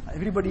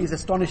 Everybody is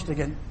astonished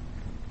again.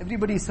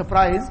 Everybody is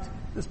surprised.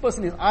 This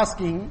person is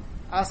asking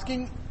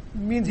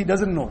means he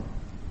doesn't know.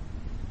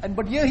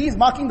 But here he is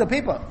marking the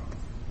paper.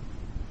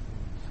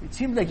 It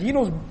seems like he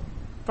knows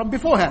from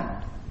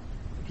beforehand.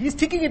 He is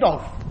ticking it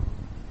off.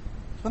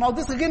 So now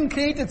this again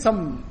created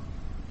some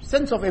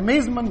sense of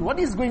amazement. What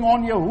is going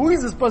on here? Who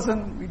is this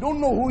person? We don't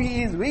know who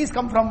he is, where he's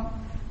come from.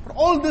 But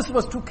all this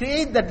was to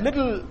create that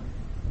little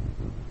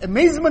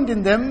amazement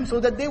in them so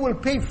that they will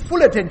pay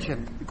full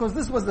attention. Because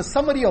this was the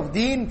summary of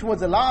deen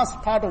towards the last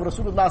part of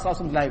Rasulullah Sallallahu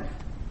Alaihi Wasallam's life.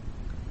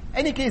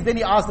 Any case, then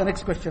he asked the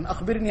next question,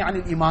 Akhbirni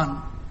anil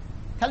iman.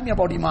 Tell me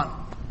about iman.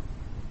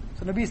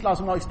 So Nabi Sallallahu Alaihi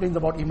Wasallam now explains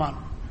about iman.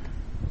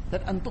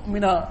 That an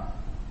tu'mina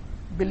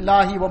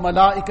billahi wa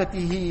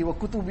malaikatihi wa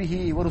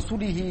kutubihi wa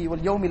rusulihi wal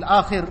yawmil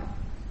akhir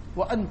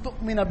wa an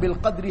tu'mina bil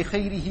qadri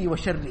khayrihi wa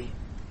sharrihi.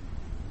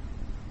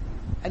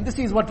 And this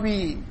is what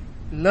we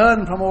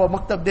learn from our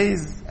maktab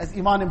days as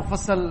Iman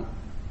Mufassal.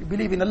 You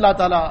believe in Allah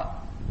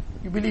Ta'ala,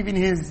 you believe in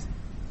His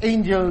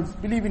angels,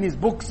 believe in His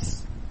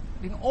books.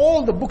 In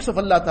all the books of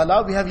Allah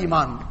Ta'ala, we have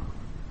Iman.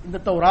 In the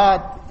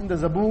Tawrat, in the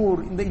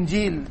Zabur, in the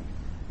Injil.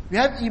 We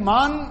have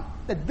Iman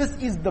that this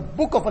is the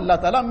book of Allah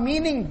Ta'ala,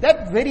 meaning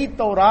that very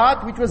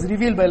Tawrat which was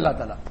revealed by Allah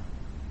Ta'ala.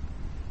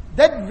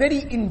 That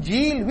very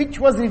Injil which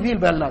was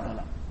revealed by Allah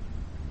Ta'ala.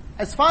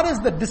 As far as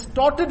the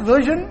distorted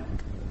version,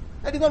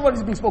 that is not what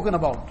is being spoken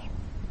about.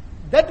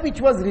 That which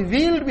was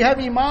revealed, we have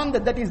Iman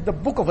that is the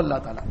book of Allah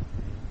Ta'ala.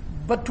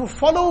 But to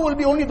follow will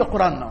be only the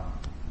Quran now.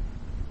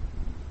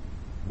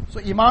 So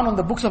Iman on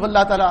the books of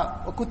Allah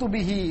Ta'ala, wa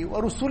kutubihi, wa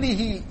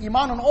rusulihi,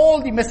 Iman on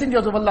all the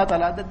messengers of Allah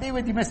Ta'ala, that they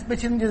were the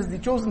messengers, the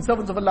chosen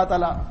servants of Allah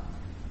Ta'ala.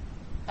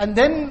 And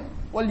then,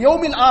 wal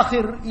yawmil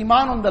akhir,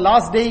 Iman on the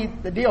last day,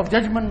 the day of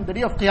judgment, the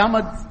day of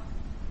Qiyamah,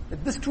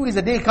 that this too is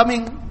a day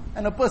coming,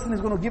 and a person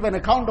is going to give an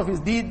account of his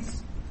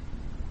deeds.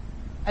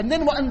 And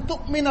then, وَأَن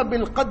تُؤْمِنَ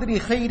بِالْقَدْرِ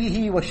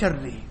خَيْرِهِ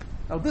وَشَرِّهِ.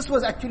 Now this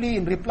was actually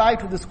in reply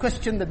to this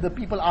question that the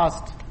people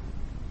asked.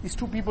 These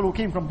two people who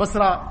came from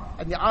Basra,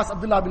 and they asked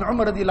Abdullah bin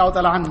Umar radiallahu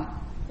ta'ala anhu,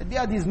 that there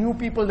are these new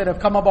people that have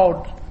come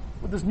about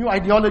with this new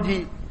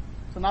ideology.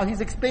 So now he's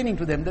explaining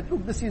to them that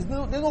look, there's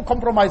no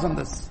compromise on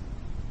this.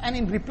 And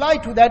in reply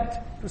to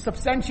that, to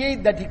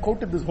substantiate that, he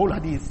quoted this whole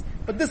hadith.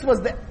 But this was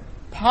the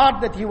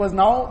part that he was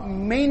now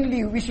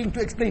mainly wishing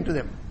to explain to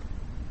them.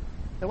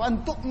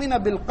 وَأَن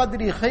تُؤْمِنَ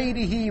بِالْقَدْرِ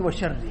خَيْرِهِ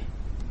وَشَرِّهِ.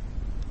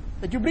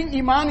 That you bring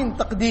iman in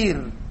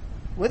taqdeer.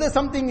 Whether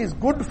something is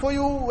good for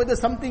you, whether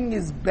something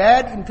is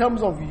bad in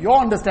terms of your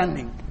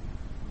understanding.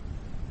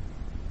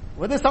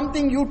 Whether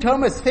something you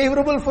term as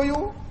favorable for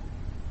you,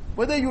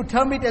 whether you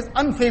term it as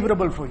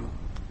unfavorable for you.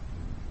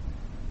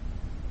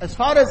 As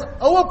far as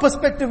our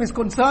perspective is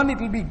concerned, it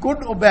will be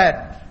good or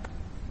bad.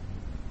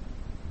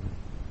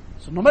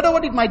 So no matter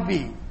what it might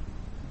be,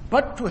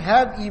 but to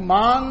have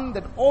iman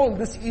that all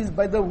this is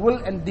by the will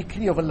and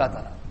decree of Allah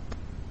Ta'ala.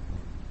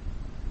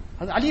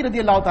 Hazrat Ali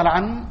radiallahu ta'ala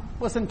an,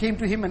 person came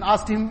to him and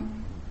asked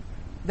him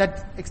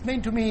that,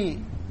 explain to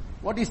me,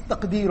 what is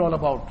taqdeer all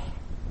about?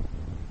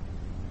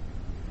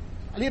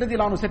 Ali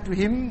radiallahu anhu said to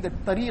him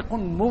that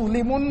tariqun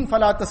muzlimun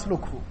fala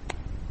taslukhu.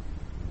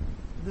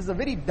 This is a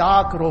very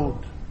dark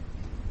road.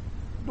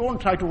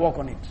 Don't try to walk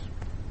on it.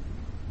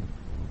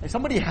 If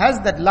somebody has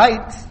that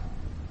light,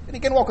 then he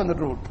can walk on the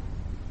road.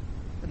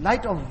 The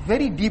light of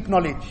very deep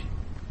knowledge.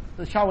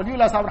 So Shah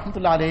Waliullah Sahib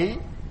rahmatullah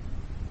alayhi,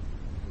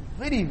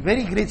 very,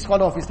 very great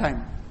scholar of his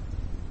time.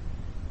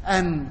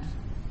 And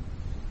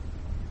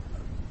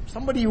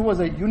somebody who was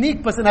a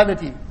unique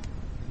personality.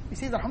 He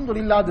says,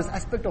 Alhamdulillah, this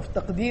aspect of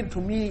taqdeer to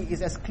me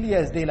is as clear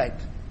as daylight.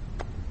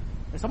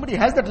 If somebody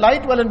has that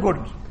light, well and good.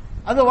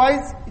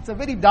 Otherwise, it's a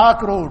very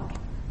dark road.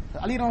 So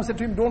Ali Rana said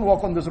to him, don't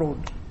walk on this road.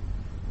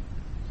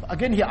 So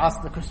again he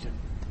asked the question.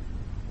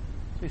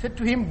 So he said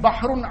to him,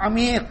 Bahrun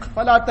amiq,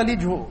 fala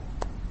talijhu.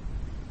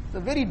 It's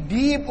a very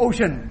deep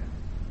ocean.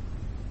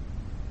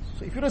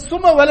 So if you're a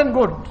swimmer, well and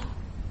good.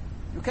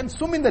 You can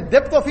swim in the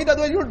depth of it,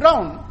 otherwise you'll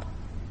drown.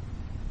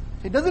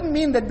 So it doesn't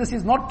mean that this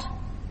is not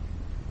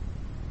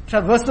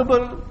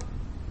traversable.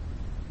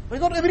 But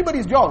it's not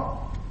everybody's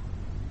job.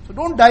 So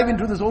don't dive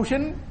into this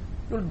ocean,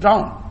 you'll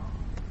drown.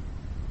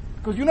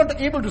 Because you're not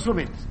able to swim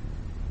it.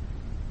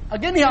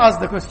 Again he asked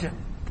the question.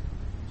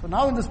 So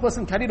now when this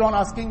person carried on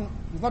asking,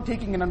 he's not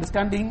taking an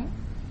understanding.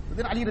 So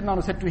then Ali radiallahu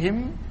anhu said to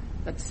him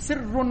that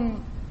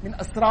sirrun min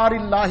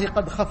asrarillahi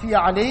qad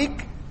khafiya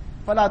alayk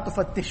fala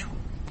tufattishhu.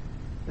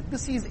 That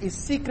this is a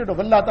secret of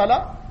Allah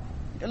Ta'ala.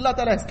 Allah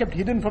Ta'ala has kept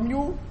hidden from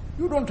you.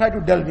 You don't try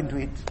to delve into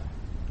it.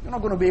 You're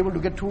not going to be able to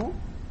get to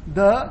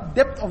the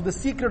depth of the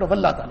secret of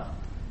Allah Ta'ala.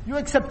 You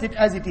accept it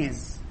as it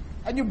is.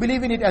 And you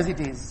believe in it as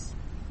it is.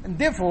 And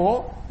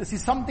therefore, this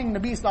is something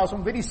Nabi Sallallahu Alaihi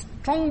Wasallam very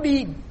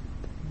strongly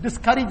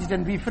discouraged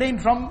and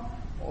refrained from,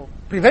 or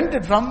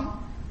prevented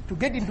from, to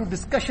get into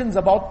discussions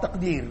about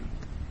taqdeer.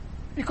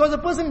 Because a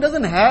person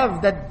doesn't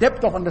have that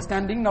depth of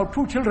understanding. Now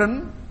 2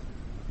 children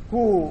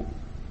who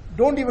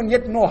don't even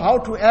yet know how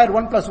to add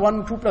 1 plus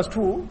 1, 2 plus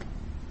 2,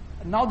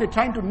 and now they're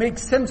trying to make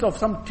sense of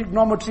some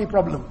trigonometry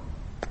problem.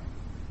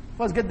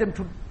 First get them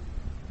to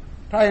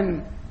try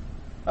and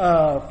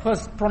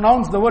first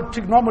pronounce the word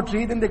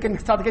trigonometry, then they can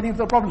start getting into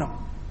the problem.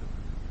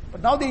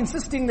 But now they're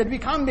insisting that we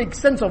can't make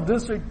sense of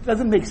this, so it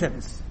doesn't make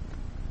sense.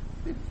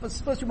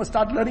 First you must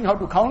start learning how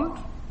to count,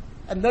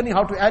 and learning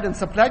how to add and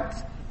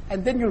subtract,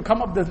 and then you'll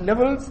come up the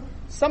levels.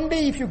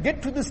 Someday if you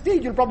get to this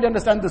stage, you'll probably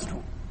understand this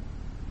too.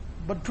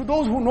 But to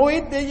those who know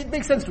it, it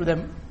makes sense to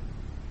them.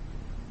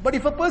 But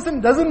if a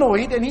person doesn't know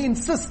it, and he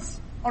insists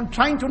on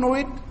trying to know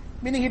it,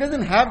 meaning he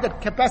doesn't have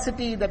that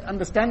capacity, that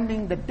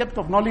understanding, that depth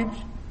of knowledge,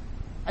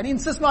 and he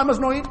insists, no, I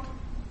must know it.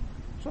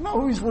 So now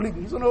who is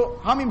fooling? He's going to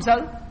harm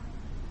himself.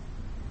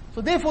 So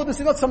therefore this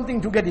is not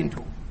something to get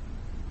into.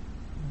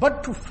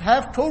 But to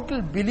have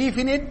total belief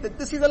in it, that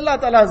this is Allah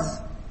Ta'ala's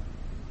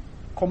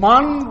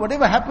command,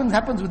 whatever happens,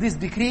 happens with this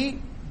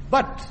decree.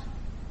 But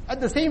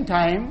at the same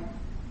time,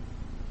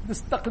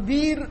 this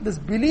taqdeer, this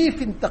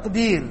belief in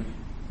taqdeer,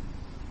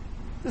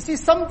 this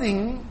is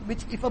something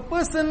which if a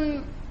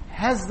person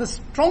has the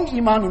strong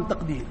iman in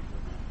taqdeer,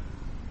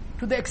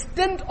 to the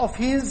extent of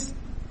his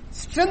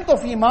strength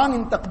of iman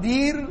in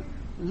taqdeer,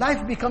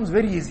 life becomes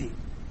very easy.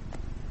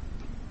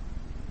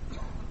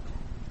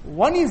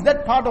 One is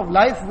that part of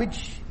life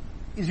which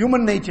is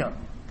human nature.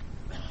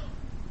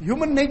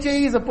 Human nature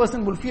is a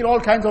person will feel all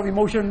kinds of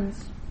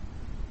emotions.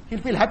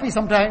 He'll feel happy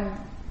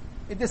sometime.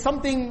 If there's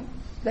something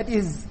that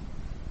is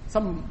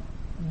some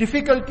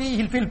difficulty,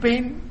 he'll feel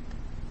pain.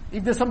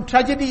 If there's some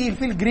tragedy, he'll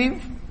feel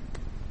grief.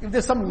 If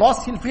there's some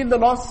loss, he'll feel the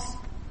loss.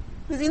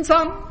 This is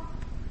insan.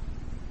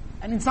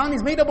 And insan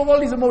is made up of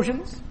all these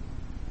emotions.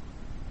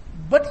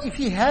 But if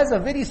he has a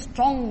very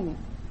strong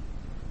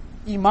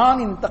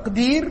iman in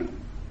taqdeer,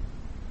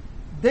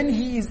 then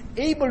he is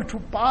able to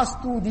pass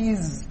through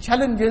these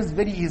challenges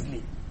very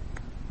easily.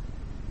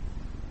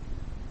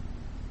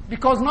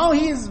 Because now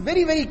he is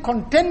very, very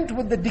content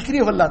with the decree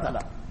of Allah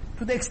Ta'ala.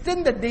 To the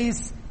extent that there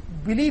is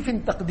belief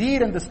in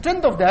taqdeer and the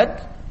strength of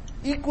that,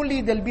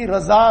 equally there will be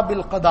raza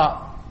bil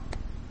qada.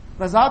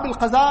 Raza bil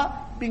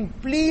qada, being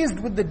pleased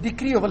with the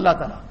decree of Allah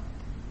Ta'ala.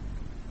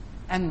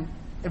 And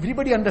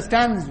everybody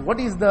understands what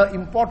is the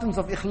importance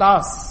of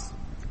ikhlas.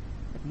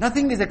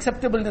 Nothing is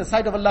acceptable in the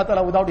sight of Allah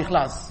Ta'ala without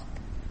ikhlas.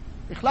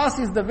 Ikhlas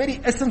is the very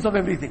essence of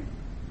everything.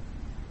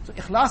 So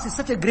ikhlas is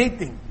such a great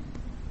thing.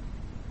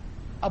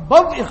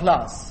 Above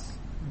ikhlas,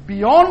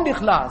 beyond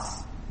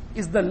ikhlas,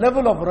 is the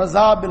level of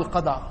raza bil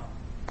qada.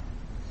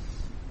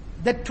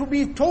 That to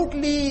be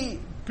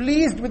totally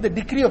pleased with the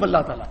decree of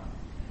Allah Ta'ala.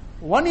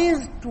 One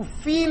is to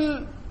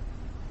feel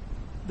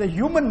the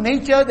human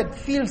nature that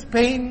feels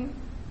pain,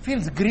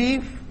 feels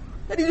grief.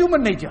 That is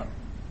human nature.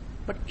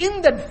 But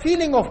in that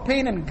feeling of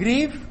pain and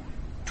grief,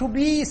 to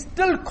be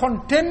still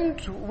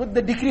content with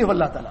the decree of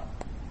Allah Ta'ala.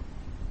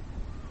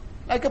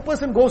 Like a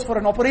person goes for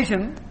an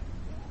operation,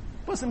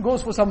 person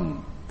goes for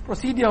some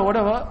procedure or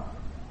whatever,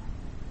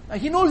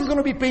 he knows it's going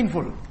to be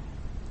painful.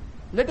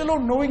 Let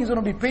alone knowing it's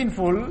going to be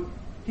painful,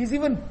 he's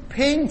even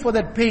paying for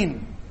that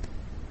pain.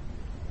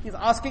 He's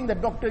asking the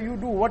doctor, you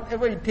do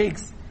whatever it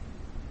takes.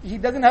 He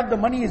doesn't have the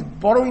money, he's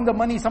borrowing the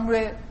money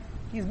somewhere,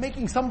 he's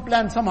making some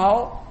plan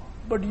somehow,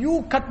 but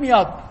you cut me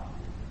up.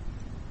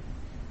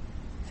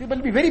 It will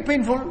be very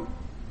painful.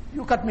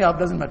 You cut me up,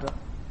 doesn't matter.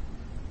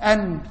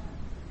 And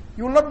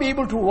you will not be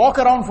able to walk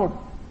around for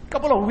a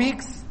couple of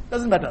weeks,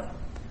 doesn't matter.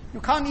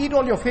 You can't eat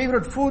all your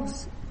favorite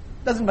foods,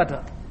 doesn't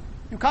matter.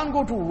 You can't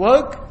go to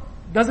work,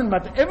 doesn't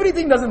matter.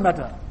 Everything doesn't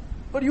matter.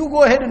 But you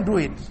go ahead and do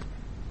it.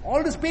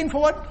 All this pain for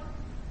what?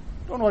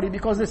 Don't worry,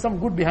 because there's some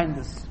good behind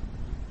this.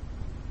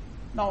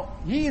 Now,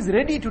 he is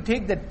ready to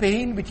take that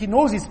pain, which he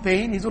knows is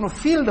pain, he's going to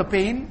feel the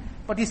pain,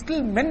 but he's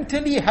still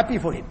mentally happy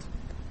for it.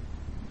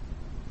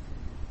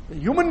 The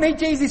human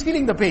nature is he's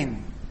feeling the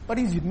pain, but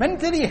he's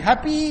mentally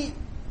happy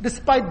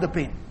despite the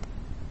pain.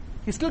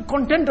 He's still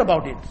content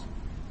about it.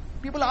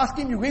 People ask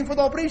him, you going for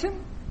the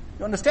operation?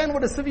 You understand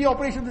what a severe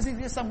operation this is?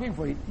 Yes, I'm going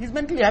for it. He's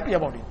mentally happy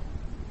about it.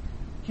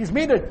 He's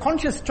made a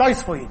conscious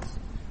choice for it.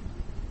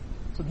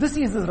 So this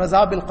is the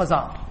raza bil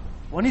qaza.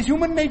 One is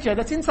human nature,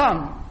 that's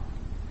insan.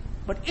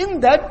 But in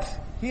that,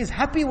 he is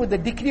happy with the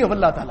decree of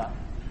Allah Ta'ala.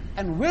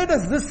 And where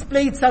does this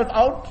play itself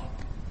out?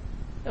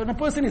 When a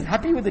person is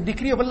happy with the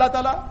decree of Allah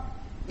Ta'ala,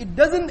 it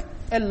doesn't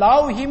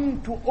allow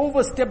him to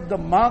overstep the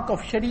mark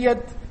of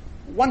Shariat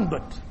one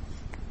bit.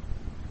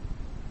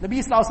 Nabi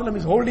Sallallahu Alaihi Wasallam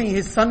is holding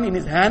his son in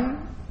his hand,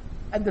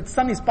 and that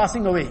son is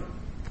passing away.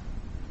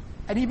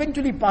 And he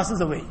eventually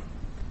passes away.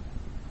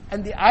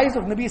 And the eyes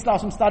of Nabi Sallallahu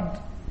Alaihi Wasallam start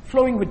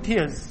flowing with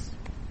tears.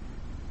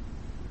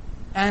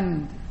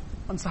 And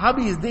when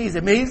Sahabi is there, is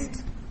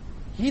amazed.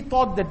 He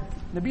thought that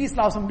Nabi Sallallahu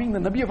Alaihi Wasallam, being the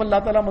Nabi of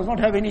Allah Ta'ala, must not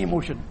have any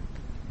emotion.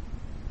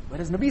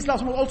 Whereas Nabi Sallallahu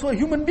Alaihi Wasallam was also a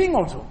human being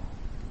also.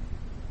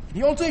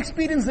 He also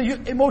experienced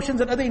the emotions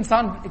that other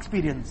insan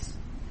experience.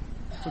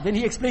 So then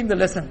he explained the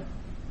lesson.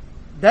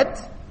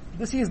 That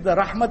this is the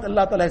rahmat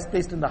Allah Ta'ala has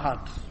placed in the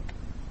heart.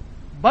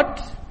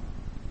 But,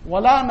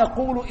 وَلَا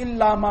نَقُولُ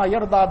إِلَّا مَا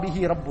يَرْضَى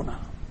بِهِ رَبُّنَا.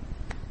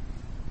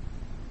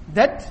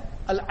 That,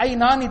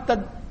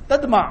 الْعَيْنَانِ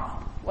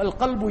تَدْمَعْ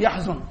وَالْقَلْبُ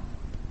يَحْزُنُ.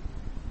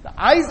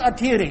 The eyes are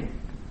tearing.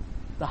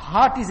 The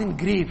heart is in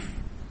grief.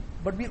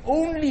 But we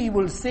only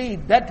will say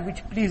that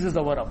which pleases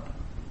our Rabb.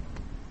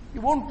 We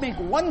won't make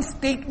one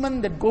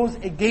statement that goes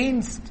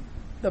against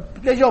the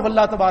pleasure of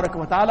Allah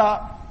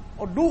Ta'ala,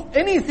 or do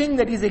anything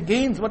that is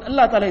against what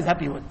Allah Ta'ala is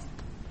happy with.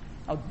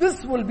 Now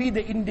this will be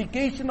the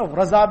indication of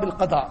Raza bil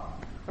Qada.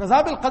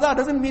 Raza bil Qada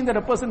doesn't mean that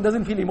a person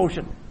doesn't feel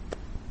emotion.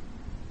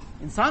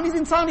 Insan is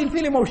insan, he'll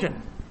feel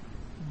emotion.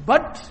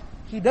 But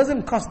he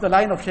doesn't cross the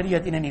line of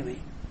Shariat in any way.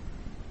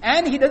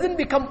 And he doesn't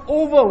become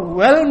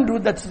overwhelmed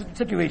with that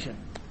situation.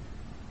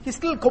 He's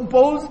still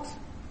composed,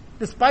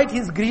 despite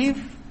his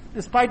grief,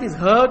 despite his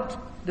hurt,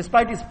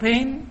 despite his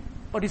pain,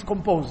 but he's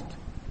composed.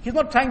 He's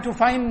not trying to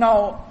find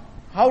now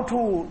how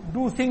to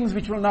do things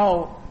which will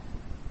now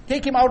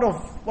take him out of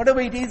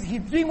whatever it is.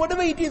 He's doing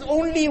whatever it is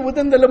only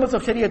within the limits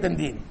of Shariat and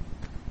Deen.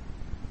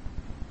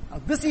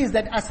 Now this is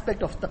that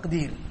aspect of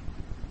taqdeer.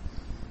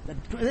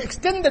 That to the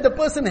extent that the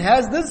person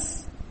has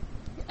this,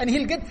 and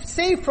he'll get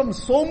saved from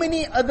so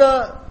many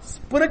other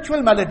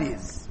spiritual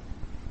maladies.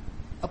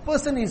 A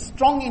person is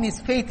strong in his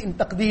faith in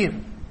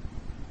taqdeer.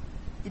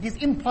 It is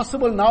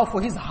impossible now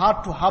for his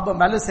heart to harbor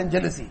malice and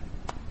jealousy.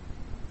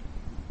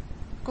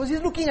 Because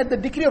he's looking at the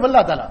decree of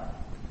Allah Ta'ala.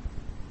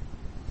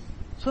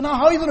 So now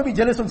how are you going to be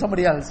jealous on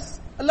somebody else?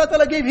 Allah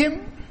Ta'ala gave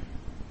him.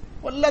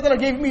 What Allah Ta'ala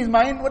gave him is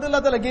mine. What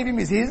Allah Ta'ala gave him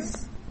is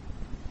his.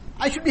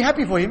 I should be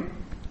happy for him.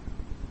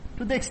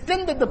 To the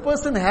extent that the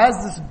person has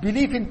this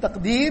belief in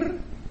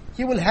taqdeer,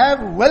 he will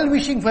have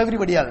well-wishing for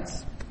everybody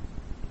else.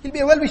 He'll be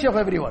a well-wisher of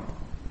everyone.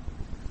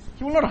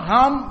 He will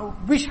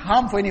not wish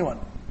harm for anyone.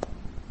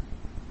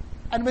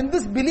 And when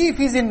this belief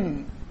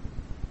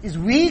is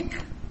weak,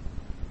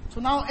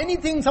 so now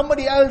anything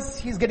somebody else,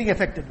 he's getting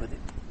affected with it.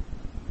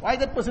 Why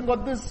that person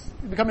got this,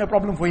 it becomes a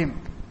problem for him.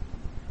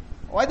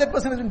 Why that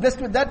person has been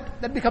blessed with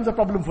that, that becomes a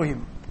problem for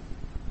him.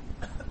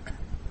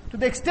 To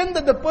the extent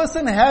that the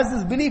person has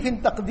this belief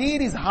in taqdeer,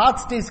 his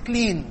heart stays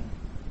clean.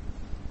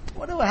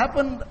 Whatever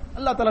happened,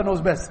 Allah Ta'ala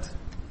knows best.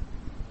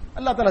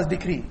 Allah Ta'ala's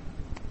decree.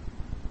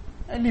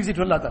 And leaves it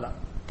to Allah Ta'ala.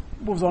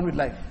 Moves on with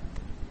life.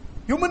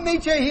 Human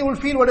nature, he will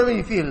feel whatever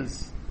he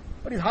feels.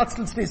 But his heart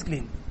still stays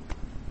clean.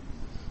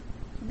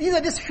 These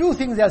are just few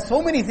things. There are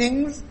so many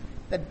things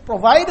that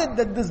provided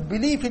that this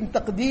belief in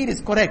taqdeer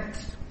is correct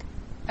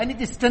and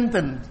it is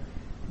strengthened,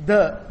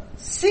 the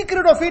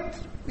secret of it,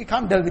 we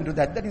can't delve into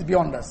that. That is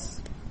beyond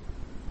us.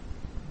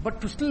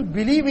 But to still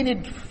believe in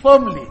it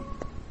firmly,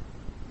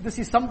 this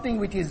is something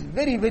which is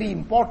very, very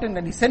important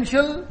and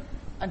essential.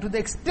 And to the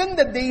extent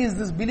that there is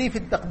this belief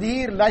in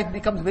taqdeer, life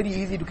becomes very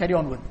easy to carry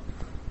on with.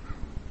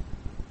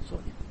 So,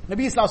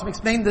 Nabi Sallallahu Alaihi Wasallam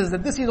explained this,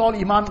 that this is all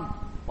iman.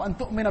 وَأَن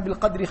تُؤْمِنَ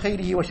بِالْقَدْرِ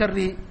خَيْرِهِ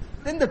وَشَرِّهِ.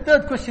 Then the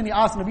third question he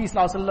asked Nabi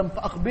Sallallahu Alaihi Wasallam,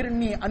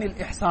 فَأَخْبِرْنِي عَنِ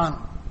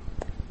الْإِحْسَانِ.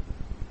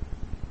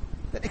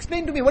 That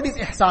explain to me, what is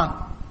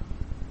ihsan?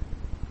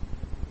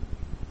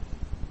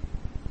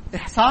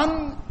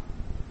 Ihsan,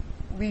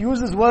 we use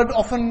this word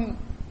often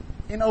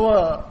in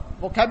our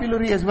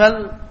vocabulary as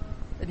well,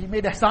 that he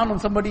made ihsan on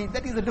somebody.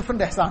 That is a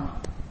different ihsan.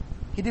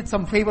 He did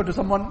some favor to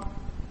someone.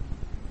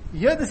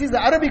 Here this is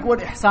the Arabic word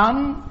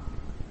ihsan,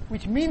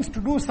 which means to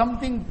do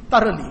something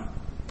thoroughly.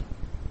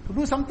 To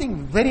do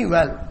something very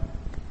well.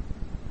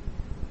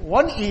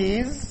 One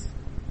is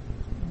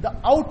the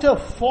outer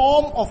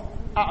form of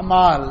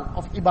a'mal,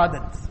 of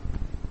ibadat.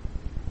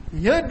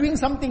 Here doing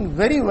something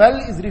very well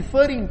is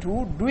referring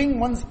to doing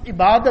one's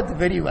ibadat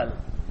very well.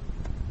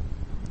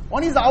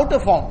 One is the outer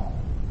form.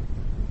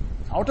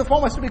 Outer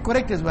form has to be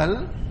correct as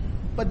well,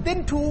 but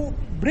then to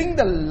bring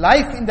the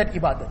life in that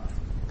ibadat.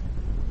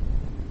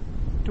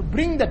 To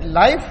bring that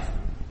life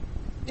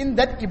in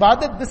that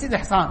ibadat, this is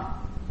ihsan.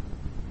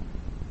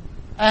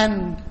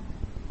 And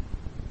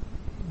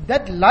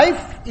that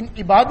life in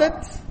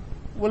ibadat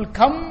will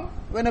come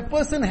when a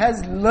person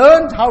has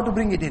learned how to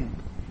bring it in.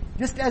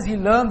 Just as he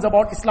learns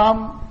about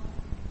Islam,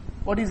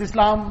 what is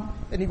Islam,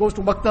 then he goes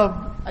to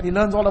maktab and he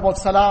learns all about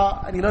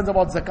salah and he learns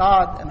about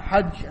zakat and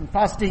hajj and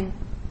fasting.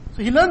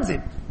 So he learns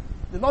it.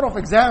 There's a lot of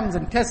exams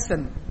and tests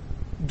and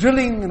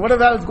drilling and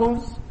whatever else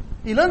goes.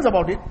 He learns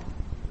about it.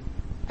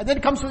 And then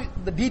it comes to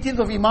the details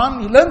of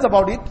iman, he learns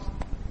about it.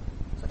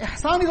 So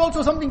ihsan is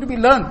also something to be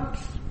learned.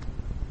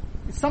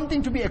 It's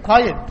something to be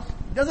acquired.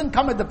 It doesn't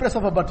come at the press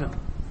of a button.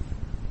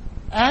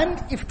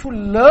 And if to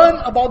learn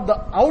about the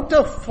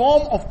outer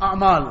form of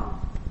a'mal,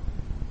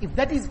 if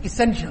that is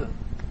essential,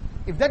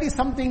 if that is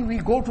something we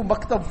go to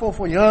maktab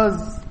for years,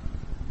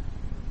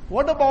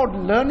 what about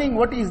learning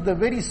what is the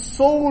very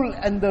soul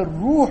and the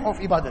ruh of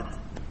ibadat?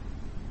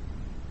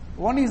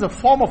 One is a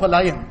form of a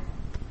lion.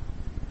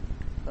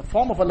 The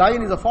form of a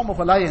lion is a form of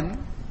a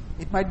lion.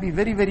 It might be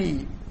very,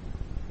 very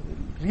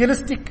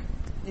realistic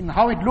in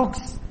how it looks,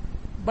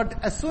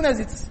 but as soon as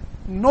it's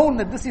known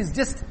that this is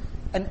just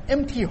an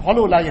empty,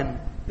 hollow lion,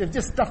 they've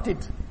just stuffed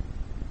it.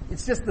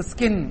 It's just the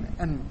skin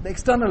and the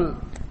external.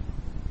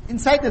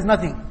 Inside there's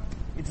nothing.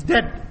 It's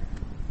dead.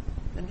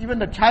 And even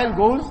the child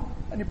goes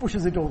and he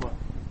pushes it over.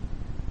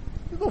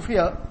 There's no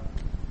fear.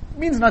 It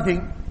means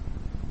nothing.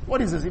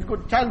 What is this?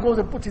 Child goes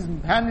and puts his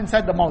hand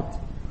inside the mouth.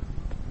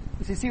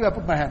 You see where I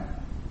put my hand.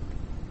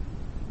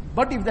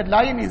 But if that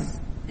lion is,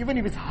 even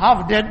if it's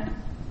half dead,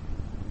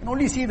 you can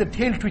only see the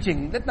tail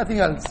twitching, let nothing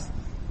else.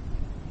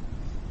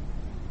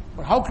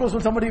 But how close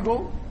will somebody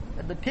go?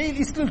 That the tail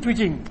is still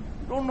twitching.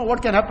 You don't know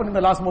what can happen in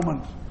the last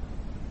moment.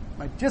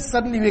 Might just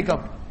suddenly wake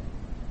up.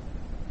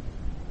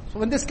 So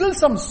when there's still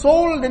some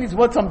soul, then it's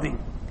worth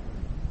something.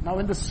 Now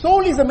when the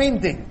soul is the main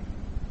thing,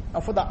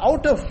 now for the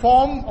outer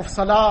form of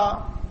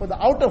salah, for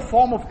the outer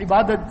form of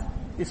ibadat,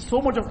 is so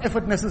much of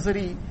effort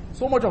necessary,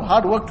 so much of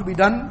hard work to be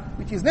done,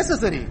 which is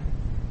necessary.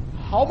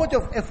 How much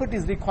of effort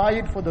is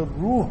required for the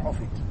ruh of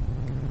it?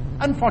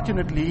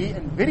 Unfortunately,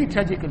 and very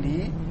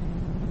tragically,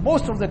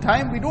 most of the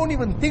time we don't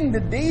even think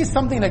that there is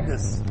something like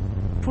this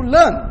to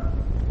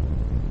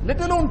learn,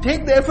 let alone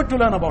take the effort to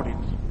learn about it.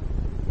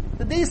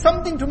 That there is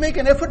something to make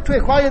an effort to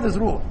acquire this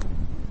ruh.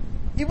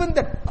 Even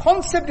the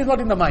concept is not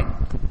in the mind.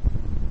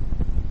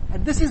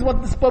 And this is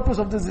what this purpose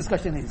of this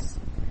discussion is.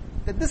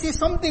 That this is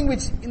something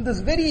which in this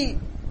very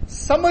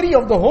summary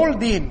of the whole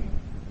deen,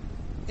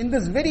 in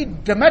this very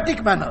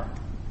dramatic manner,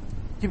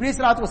 Jibreel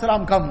Salatu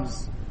Wasalam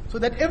comes, so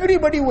that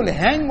everybody will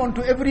hang on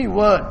to every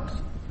word.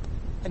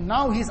 And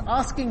now he's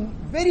asking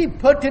very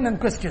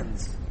pertinent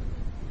questions.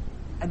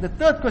 And the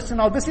third question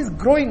now, this is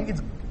growing,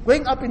 it's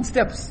going up in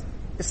steps.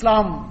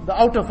 Islam, the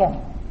outer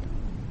form.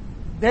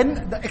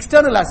 Then the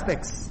external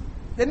aspects.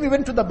 Then we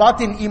went to the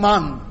batin,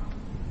 iman.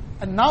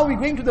 And now we're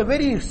going to the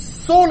very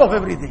soul of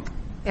everything.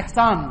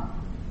 Ihsan.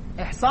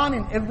 Ihsan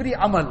in every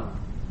amal.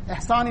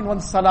 Ihsan in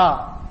one's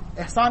salah.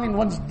 Ihsan in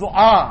one's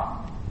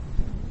dua.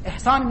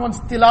 Ihsan in one's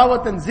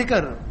tilawat and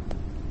zikr.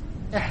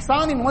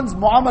 Ihsan in one's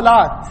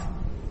muamalat.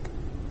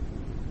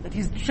 That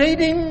he's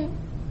trading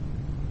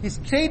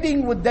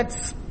with that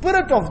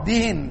spirit of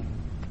deen.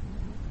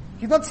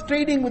 He's not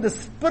trading with the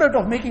spirit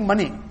of making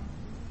money.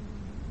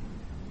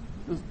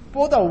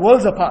 Both are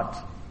worlds apart.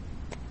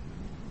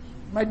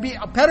 Might be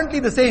apparently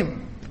the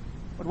same.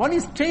 But one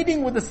is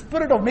trading with the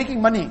spirit of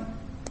making money.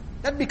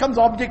 That becomes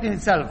object in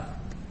itself.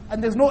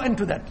 And there's no end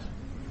to that.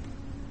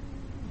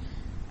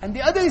 And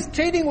the other is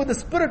trading with the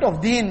spirit of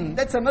deen.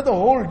 That's another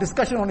whole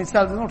discussion on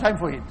itself. There's no time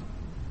for it.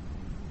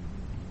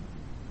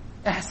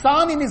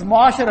 Ihsan in his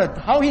muasharat,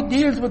 how he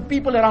deals with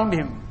people around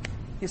him.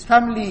 His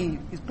family,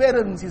 his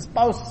parents, his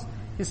spouse,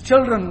 his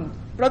children,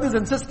 brothers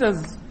and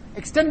sisters,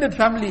 extended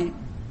family.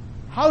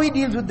 How he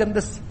deals with them.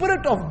 The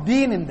spirit of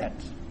deen in that.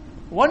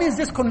 One is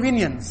just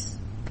convenience.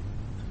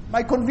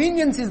 My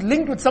convenience is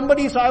linked with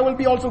somebody, so I will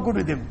be also good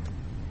with him.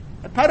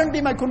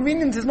 Apparently my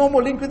convenience is no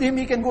more linked with him.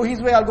 He can go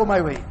his way, I'll go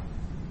my way.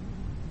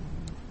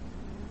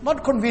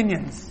 Not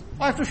convenience.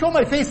 I have to show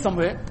my face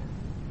somewhere.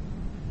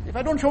 If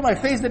I don't show my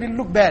face, then it'll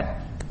look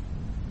bad.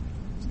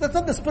 So that's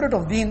not the spirit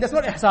of deen. That's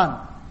not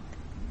ihsan.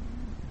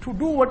 To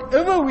do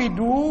whatever we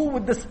do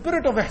with the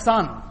spirit of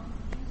ihsan.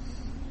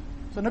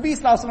 So Nabi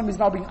Sallallahu Alaihi Wasallam is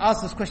now being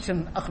asked this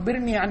question,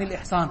 أخبرني عن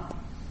الإحسان.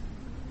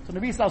 So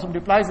Nabi Sallallahu Alaihi Wasallam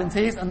replies and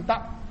says,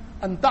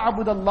 أن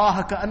تعبد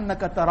الله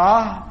كأنك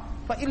تراه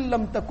فإن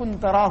لم تكن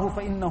تراه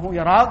فإنه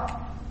يراك.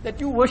 That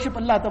you worship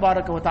Allah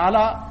Tabaraka wa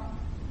Ta'ala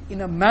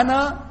in a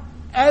manner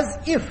as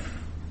if,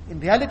 in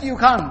reality you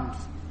can't,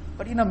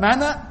 but in a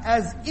manner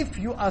as if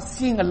you are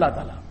seeing Allah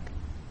Ta'ala.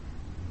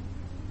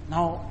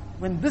 Now,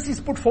 when this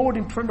is put forward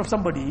in front of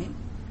somebody,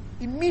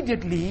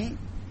 immediately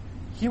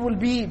he will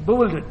be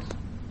bewildered.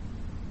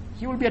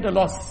 He will be at a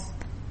loss.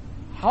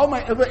 How am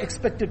I ever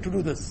expected to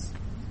do this?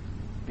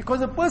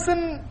 Because a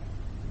person,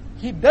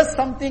 he does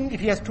something, if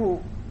he has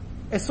to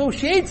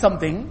associate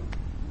something,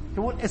 he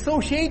will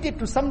associate it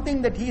to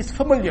something that he is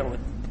familiar with.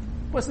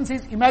 Person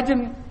says,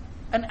 imagine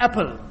an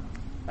apple.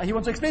 He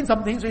wants to explain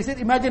something, so he says,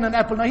 imagine an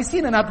apple. Now he's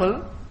seen an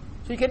apple,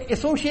 so he can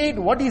associate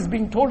what he's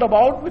being told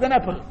about with an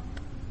apple.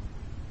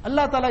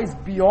 Allah Ta'ala is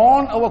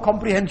beyond our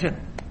comprehension.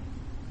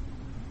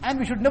 And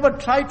we should never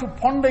try to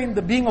ponder in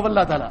the being of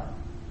Allah Ta'ala.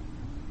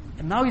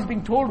 And now he's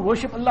being told,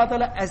 worship Allah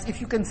Ta'ala as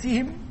if you can see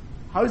Him.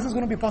 How is this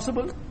going to be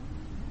possible?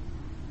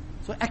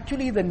 So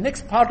actually the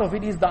next part of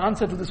it is the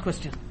answer to this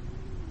question.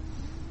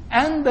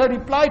 And the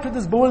reply to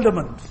this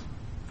bewilderment.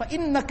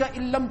 فَإِنَّكَ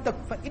إِلَّمْ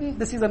تَكْ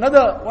This is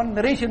another one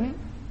narration.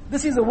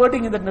 This is the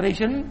wording in that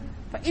narration.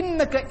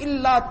 فَإِنَّكَ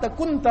إِلَّا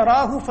تَكُنْ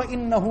تَرَاهُ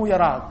فَإِنَّهُ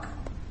يَرَاكَ.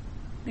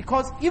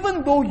 Because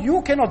even though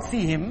you cannot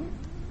see Him,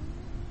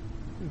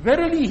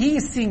 verily he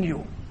is seeing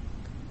you.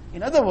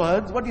 In other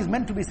words, what is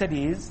meant to be said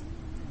is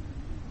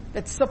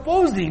that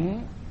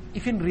supposing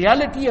if in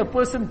reality a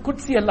person could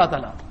see Allah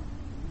Ta'ala,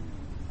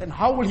 then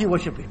how will he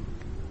worship him?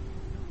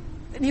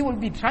 Then he will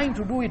be trying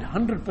to do it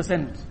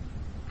 100%,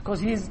 because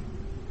he is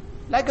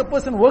like a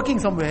person working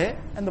somewhere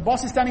and the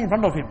boss is standing in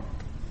front of him.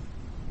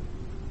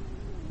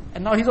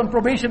 And now he's on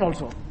probation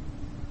also.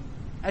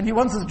 And he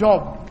wants his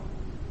job.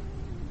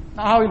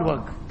 Now how he'll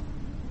work?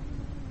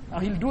 Now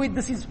he'll do it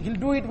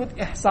with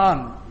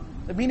ihsan.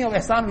 The meaning of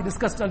ihsan we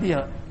discussed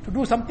earlier. To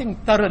do something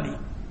thoroughly.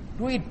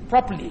 Do it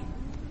properly.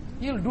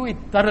 He'll do it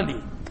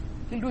thoroughly.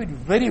 He'll do it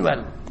very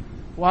well.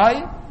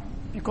 Why?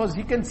 Because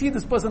he can see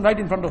this person right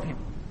in front of him.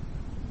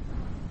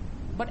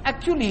 But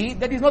actually,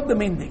 that is not the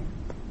main thing.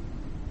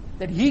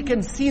 That he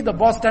can see the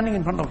boss standing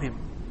in front of him.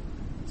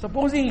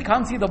 Supposing he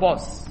can't see the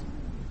boss.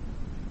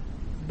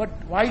 But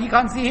why he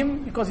can't see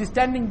him? Because he's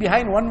standing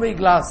behind one-way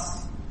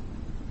glass.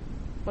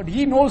 But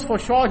he knows for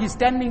sure he's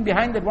standing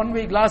behind that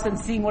one-way glass and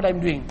seeing what I'm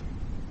doing.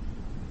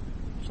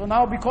 So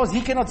now because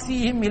he cannot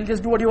see him, he'll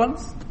just do what he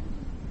wants.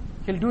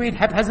 He'll do it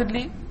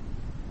haphazardly.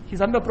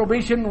 He's under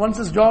probation, wants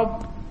his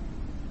job,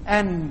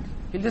 and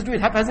he'll just do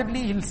it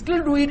haphazardly. He'll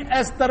still do it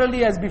as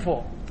thoroughly as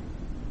before.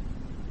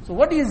 So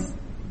what is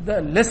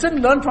the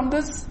lesson learned from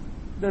this?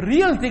 The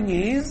real thing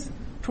is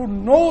to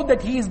know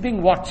that he is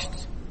being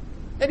watched.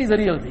 That is the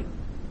real thing.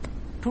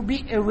 To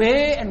be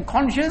aware and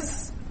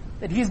conscious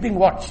that he is being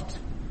watched.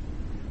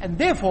 And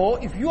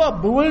therefore, if you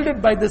are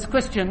bewildered by this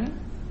question,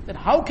 that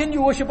how can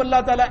you worship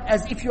Allah Ta'ala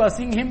as if you are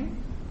seeing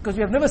him, because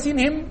you have never seen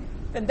him,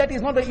 then that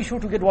is not an issue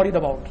to get worried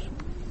about.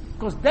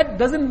 Because that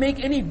doesn't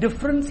make any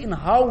difference in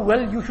how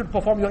well you should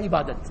perform your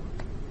ibadat.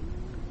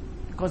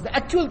 Because the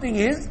actual thing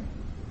is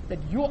that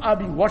you are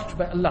being watched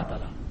by Allah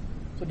Ta'ala.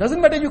 So it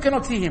doesn't matter you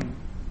cannot see him.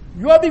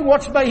 You are being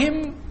watched by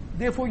him,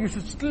 therefore you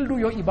should still do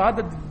your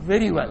ibadat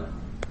very well.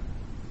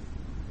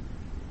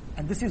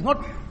 And this is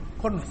not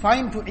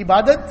confined to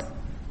ibadat.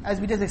 As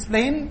we just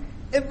explained,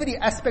 every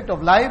aspect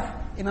of life.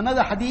 In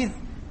another hadith,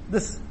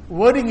 this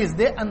wording is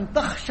there, أَن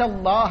تَخْشَ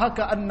اللَّهَ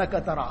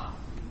كَأَنَّكَ تَرَاهُ.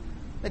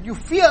 That you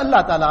fear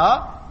Allah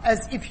Ta'ala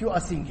as if you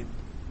are seeing him.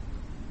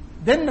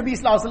 Then Nabi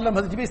Sallallahu Alaihi Wasallam,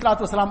 Hazrat Jibreel Sallallahu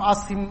Alaihi Wasallam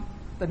asked him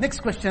the next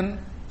question,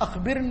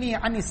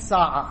 أَخْبِرْنِي عَنِ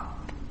السَّاعَةِ.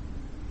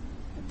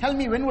 Tell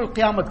me, when will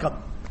Qiyamah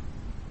come?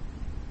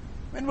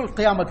 When will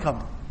Qiyamah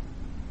come?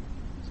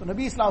 So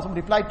Nabi Sallallahu Alaihi Wasallam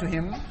replied to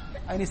him,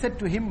 and he said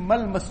to him, مَا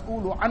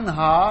الْمَسْئُولُ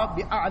عَنْهَا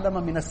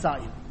بِأَعْلَمَ مِنَ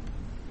السَّائِلِ.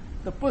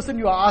 The person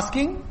you are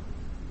asking,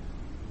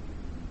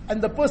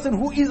 and the person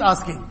who is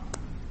asking.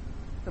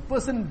 The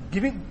person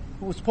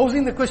who is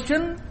posing the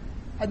question,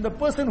 and the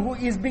person who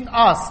is being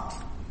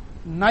asked.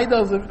 Neither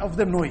of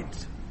them know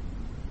it.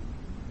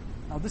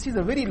 Now this is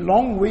a very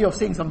long way of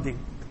saying something.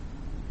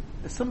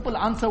 The simple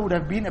answer would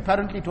have been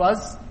apparently to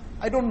us,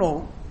 I don't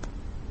know.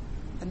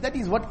 And that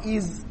is what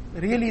is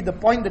really the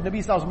point that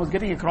Nabi Sallallahu Alaihi Wasallam was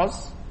getting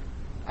across.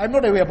 I'm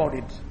not aware about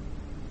it.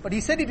 But he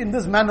said it in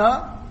this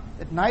manner,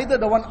 that neither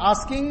the one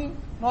asking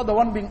nor the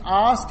one being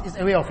asked is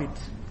aware of it.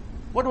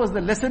 What was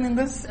the lesson in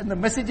this and the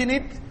message in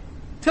it?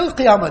 Till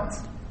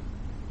Qiyamah.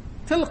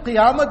 Till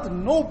Qiyamah,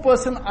 no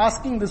person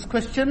asking this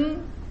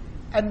question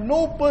and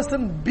no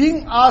person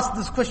being asked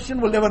this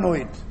question will ever know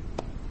it.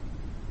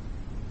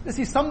 This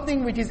is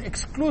something which is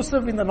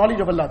exclusive in the knowledge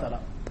of Allah Ta'ala.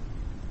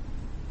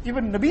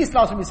 Even Nabi Sallallahu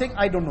Alaihi Wasallam is saying,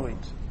 I don't know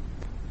it.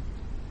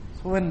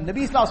 So when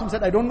Nabi Sallallahu Alaihi Wasallam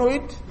said, I don't know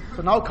it,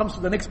 so now comes to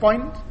the next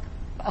point.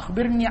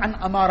 أَخْبِرْنِي عَنْ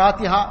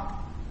أَمَارَاتِهَا.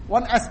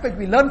 One aspect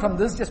we learn from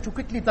this, just to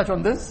quickly touch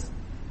on this,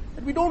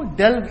 that we don't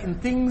delve in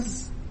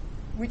things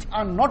which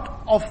are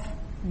not of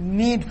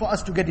need for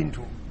us to get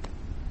into.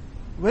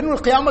 When will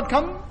Qiyamah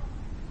come?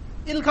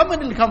 It'll come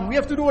and it'll come. We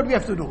have to do what we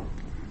have to do.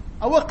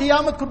 Our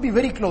Qiyamah could be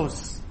very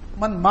close.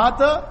 Man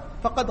mata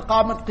faqad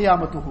qamat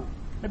qiyamatuhu.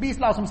 Nabi Sallallahu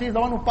Alaihi Wasallam says, the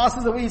one who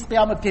passes away, his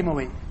Qiyamah came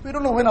away. We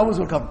don't know when ours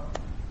will come.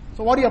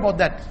 So worry about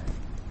that.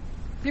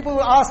 People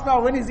will ask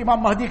now, when is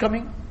Imam Mahdi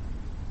coming?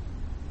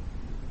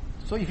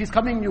 So if he's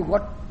coming, you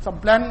got some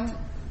plan,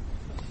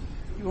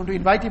 you want to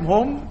invite him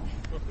home.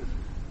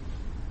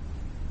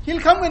 He'll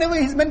come whenever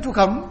he's meant to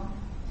come.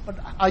 But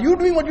are you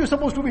doing what you're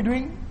supposed to be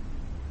doing?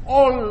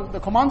 All the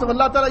commands of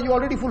Allah Ta'ala you're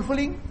already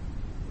fulfilling.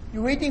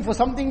 You're waiting for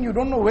something, you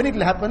don't know when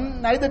it'll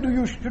happen. Neither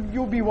should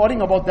you be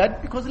worrying about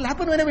that, because it'll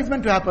happen whenever it's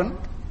meant to happen.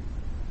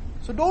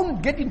 So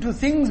don't get into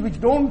things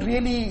which don't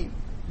really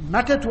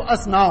matter to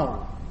us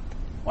now.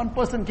 One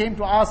person came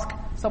to ask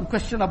some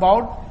question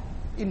about,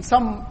 in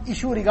some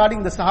issue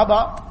regarding the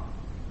Sahaba,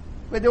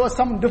 where there was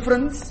some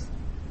difference,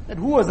 that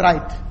who was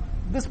right,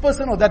 this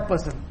person or that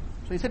person.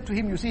 So he said to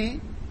him, you see,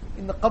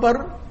 in the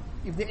qabr,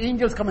 if the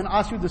angels come and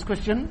ask you this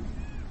question,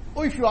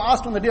 or if you are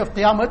asked on the day of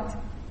Qiyamah,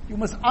 you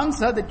must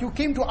answer that you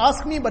came to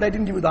ask me, but I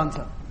didn't give you the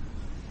answer.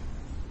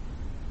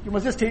 You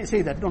must just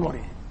say that, don't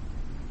worry.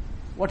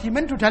 What he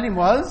meant to tell him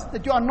was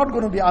that you are not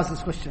going to be asked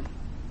this question.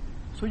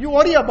 So you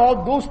worry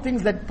about those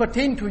things that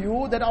pertain to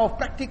you, that are of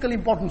practical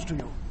importance to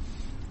you.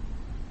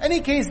 Any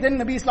case, then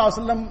Nabi Sallallahu Alaihi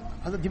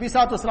Wasallam, Hazrat Jibreel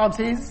Sallallahu Alaihi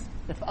Wasallam says,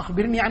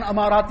 أَخْبِرْنِي عَنْ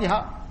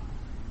أَمَارَاتِهَا.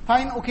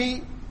 Fine,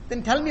 okay,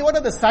 then tell me what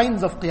are the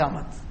signs of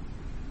Qiyamah.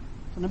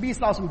 So Nabi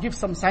Sallallahu gives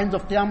some signs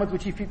of Qiyamah,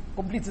 which he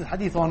completes his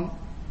hadith on,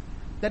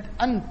 that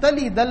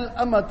أَنْتَلِدَ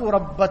الْأَمَةُ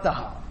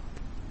رَبَّتَهَا.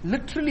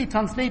 Literally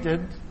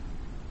translated,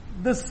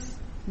 this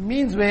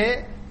means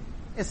where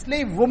a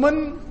slave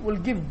woman will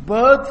give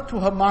birth to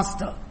her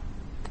master.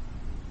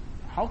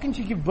 How can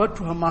she give birth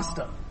to her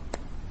master?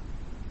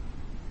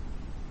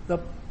 The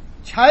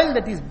child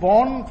that is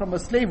born from a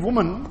slave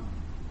woman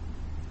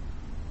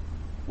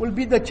will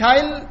be the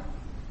child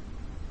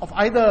of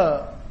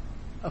either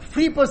a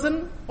free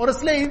person or a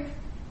slave.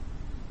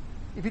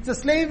 If it's a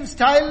slave's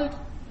child,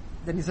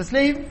 then he's a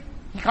slave.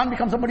 He can't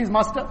become somebody's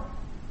master.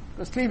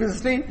 Because slave is a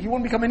slave. He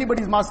won't become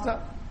anybody's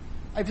master.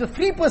 If it's a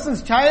free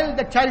person's child,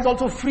 that child is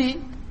also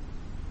free.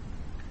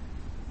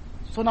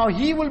 So now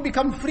he will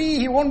become free.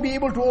 He won't be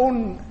able to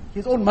own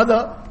his own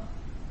mother.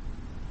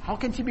 How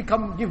can she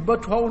give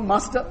birth to her own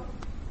master?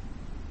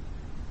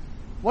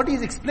 What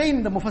is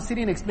explained, the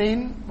Mufassirin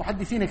explain,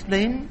 Muhaddithin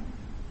explain,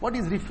 what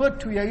is referred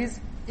to here is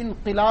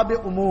inqilab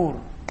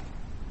umur.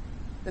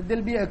 That there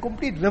will be a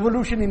complete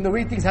revolution in the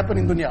way things happen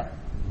in dunya.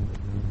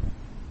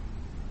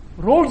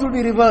 Roles will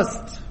be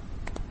reversed.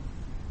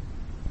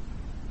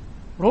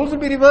 Roles will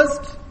be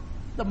reversed.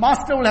 The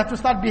master will have to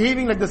start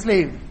behaving like the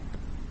slave.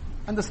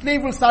 And the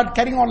slave will start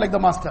carrying on like the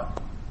master.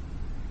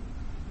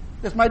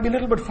 This might be a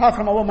little bit far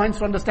from our minds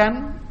to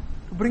understand,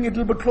 to bring it a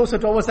little bit closer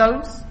to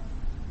ourselves.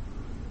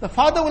 The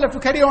father will have to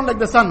carry on like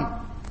the son.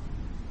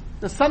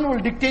 The son will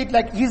dictate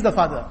like he's the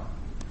father.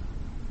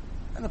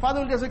 And the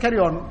father will just carry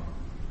on.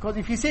 Because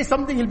if he says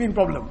something, he'll be in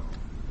problem.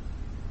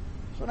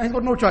 So now he's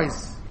got no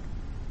choice.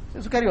 He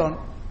has to carry on.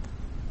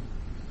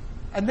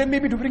 And then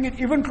maybe to bring it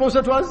even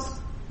closer to us,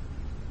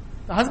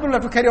 the husband will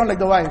have to carry on like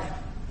the wife.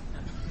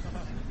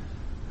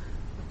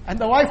 And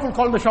the wife will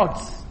call the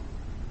shots.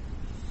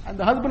 And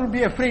the husband will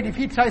be afraid if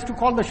he tries to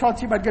call the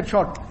shots, he might get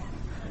shot.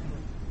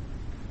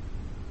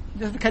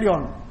 Just to carry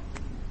on.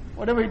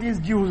 Whatever it is,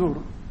 ji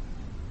huzur.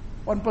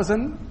 One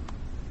person,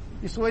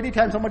 so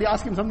anytime somebody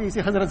asks him something, he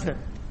says, Hazrat said.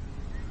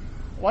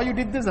 Why you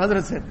did this?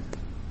 Hazrat said.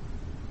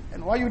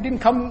 And why you didn't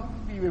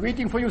come, we were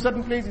waiting for you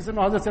certain place, he said,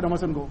 no, Hazrat said I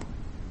mustn't go.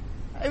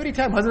 Every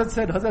time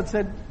Hazrat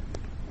said.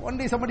 One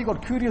day somebody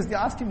got curious, they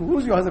asked him,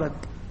 who's your Hazrat?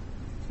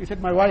 He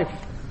said, my wife.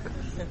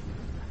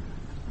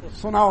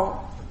 So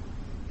now,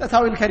 that's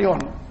how he'll carry on.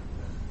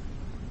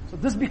 So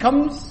this Nabi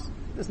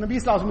Sallallahu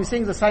Alaihi Wasallam is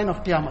saying, is a sign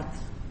of Qiyamah.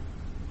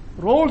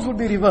 Roles will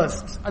be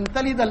reversed.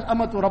 أَنْتَلِدَ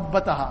الْأَمَةُ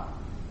رَبَّتَهَا.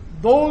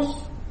 Those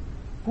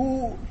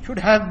who should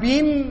have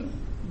been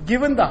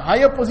given the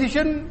higher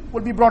position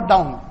will be brought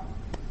down.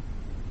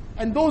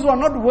 And those who are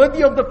not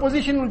worthy of the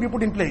position will be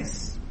put in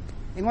place.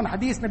 In one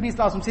hadith, Nabi Sallallahu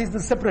Alaihi Wasallam says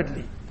this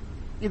separately.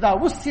 إِذَا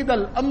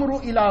وُسِّدَ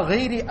الْأَمْرُ إِلَىٰ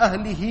غَيْرِ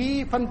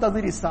أَهْلِهِ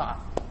فَانْتَظِرِ السَّاعَةِ.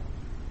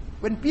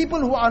 When people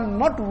who are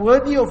not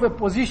worthy of a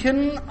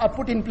position are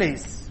put in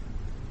place,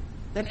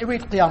 then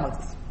await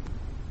Qiyamah.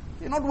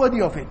 They're not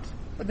worthy of it,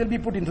 but they'll be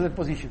put into that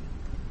position.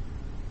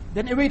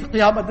 Then await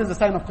Qiyamah, this is a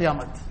sign of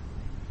Qiyamah.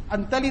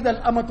 أَن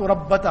تَلِدَ الْأَمَةُ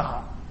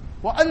رَبَّتَهَا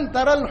وَأَن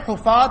تَرَى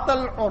الْحُفَاةَ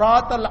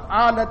الْعُرَاةَ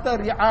الْعَالَةَ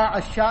رِعَاءَ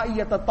الشَّاءِ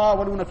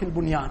يَتَطَاوَلُونَ فِي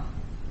الْبُنْيَانِ.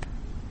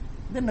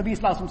 Then Nabi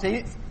Sallallahu Alaihi Wasallam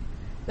says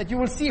that you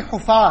will see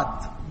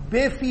hufat,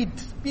 bare feet,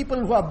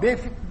 people who are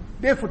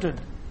barefooted.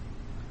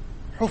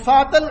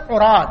 Hufat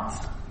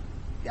al-urat.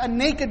 They are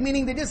naked,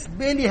 meaning they just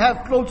barely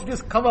have clothes to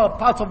just cover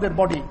parts of their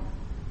body.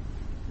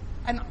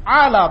 And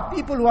ala,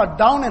 people who are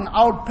down and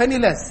out,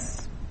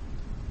 penniless.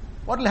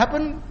 What will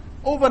happen?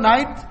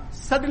 Overnight,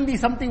 suddenly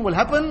something will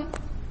happen.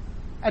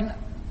 And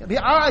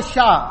ri'a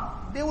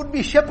shah, they would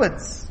be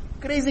shepherds,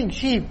 grazing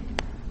sheep.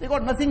 They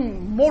got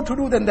nothing more to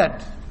do than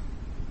that.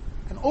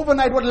 And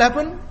overnight what will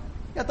happen?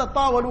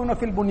 يَتَطَاوَلُونَ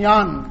فِي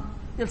الْبُنْيَانِ.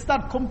 They'll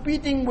start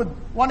competing with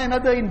one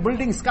another in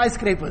building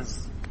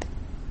skyscrapers.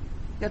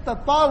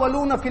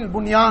 يَتَطَاوَلُونَ فِي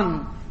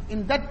الْبُنْيَانِ.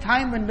 In that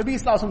time when Nabi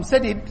Sallallahu Alaihi Wasallam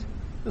said it,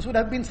 this would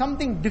have been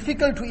something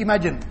difficult to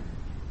imagine.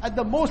 At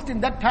the most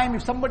in that time,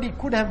 if somebody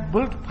could have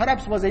built,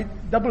 perhaps was a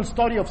double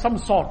story of some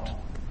sort.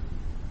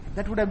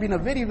 That would have been a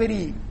very,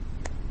 very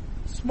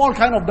small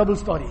kind of double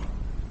story.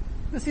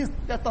 This is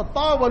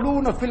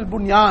يَتَطَاوَلُونَ فِي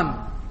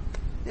الْبُنْيَانِ.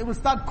 They will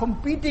start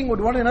competing with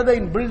one another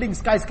in building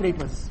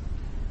skyscrapers.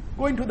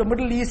 Going to the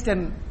Middle East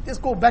and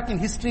just go back in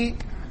history,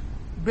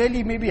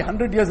 barely maybe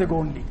 100 years ago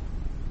only.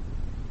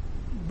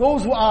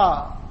 Those who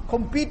are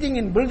competing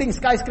in building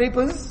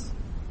skyscrapers,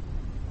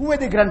 who were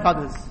their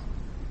grandfathers?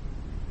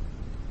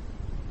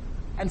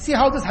 And see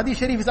how this Hadith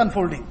Sharif is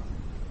unfolding.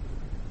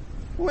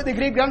 Who were their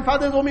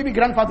great-grandfathers or maybe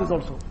grandfathers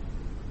also?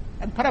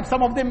 And perhaps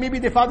some of them may be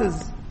their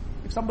fathers.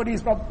 If somebody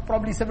is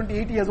probably 70,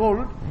 80 years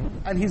old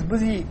and he's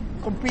busy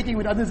competing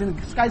with others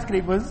in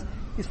skyscrapers,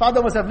 his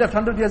father must have left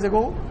 100 years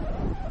ago.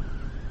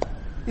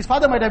 His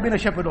father might have been a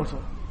shepherd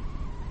also.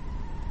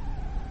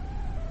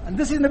 And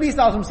this is Nabi Sallallahu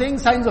Alaihi Wasallam saying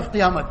signs of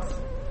Qiyamah.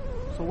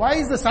 So why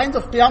is the signs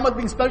of Qiyamah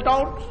being spelt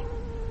out?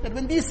 That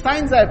when these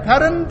signs are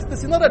apparent,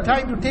 this is not a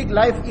time to take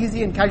life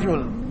easy and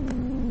casual.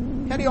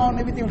 Carry on,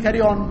 everything will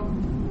carry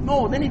on.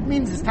 No, then it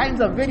means these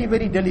times are very,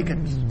 very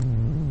delicate.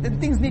 Then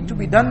things need to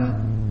be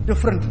done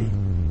differently.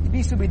 It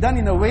needs to be done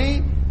in a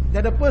way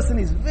that a person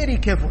is very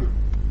careful.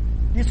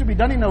 It needs to be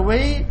done in a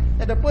way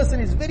that a person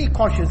is very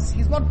cautious.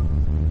 He's not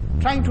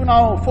trying to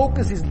now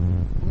focus his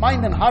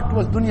mind and heart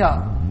towards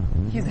dunya.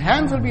 His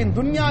hands will be in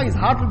dunya, his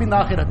heart will be in the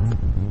akhirat.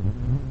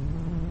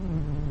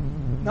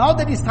 Now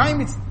that his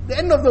time, it's the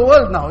end of the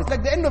world now. It's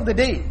like the end of the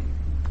day.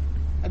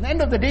 At the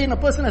end of the day, a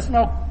person has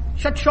now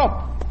shut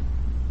shop.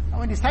 Now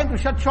when it's time to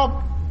shut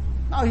shop,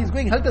 now he's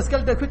going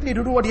helter-skelter quickly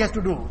to do what he has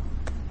to do.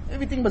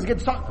 Everything must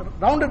get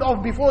rounded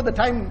off before the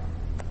time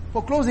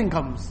for closing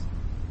comes.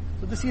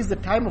 So this is the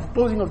time of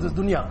closing of this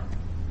dunya.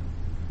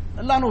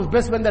 Allah knows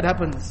best when that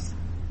happens.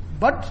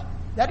 But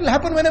that will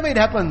happen whenever it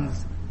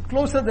happens.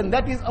 Closer than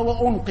that is our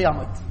own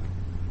qiyamah.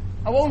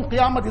 Our own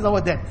qiyamah is our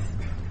death.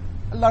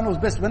 Allah knows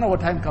best when our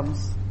time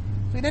comes.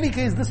 So in any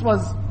case, this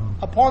was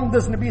upon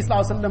this Nabi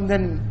Sallallahu Alaihi Wasallam,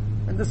 then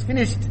when this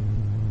finished,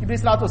 Nabi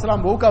Sallallahu Alaihi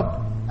Wasallam woke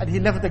up and he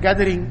left the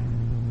gathering.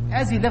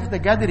 As he left the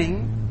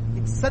gathering,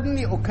 it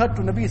suddenly occurred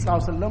to Nabi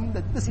Sallallahu Alaihi Wasallam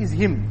that this is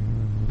him.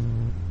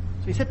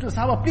 So he said to the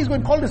Sahaba, please go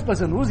and call this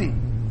person, who's he?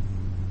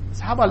 The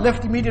Sahaba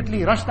left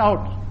immediately, rushed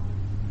out.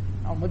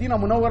 Now Madinah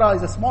Munawwara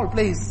is a small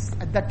place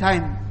at that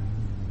time.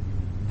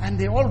 And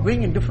they're all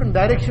going in different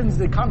directions,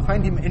 they can't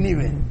find him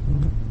anywhere.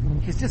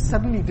 He's just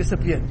suddenly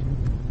disappeared.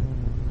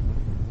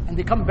 And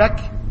they come back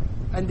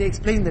and they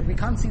explain that we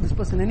can't see this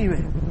person anywhere.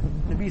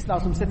 Nabi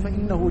Sallallahu Alaihi Wasallam said,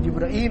 فَإِنَّهُ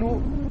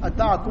جِبْرَئِيلُ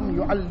أَتَاكُمْ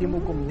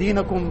يُعَلِّمُكُمْ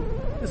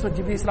دِينَكُمْ. This was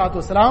Jibreel Sallallahu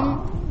Alaihi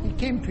Wasallam. He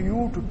came to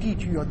you to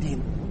teach you your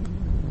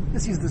deen.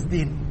 This is this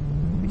deen,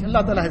 which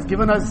Allah Ta'ala has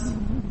given us,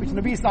 which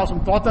Nabi Sallallahu Alaihi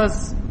Wasallam taught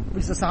us,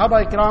 which the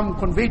Sahaba Ikram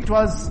conveyed to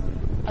us,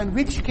 and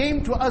which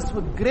came to us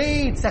with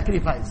great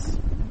sacrifice.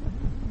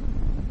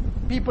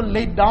 People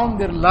laid down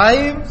their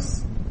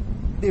lives.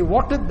 They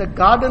watered the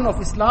garden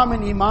of Islam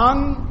and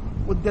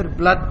Iman with their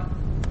blood.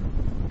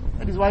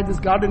 That is why this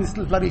garden is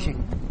still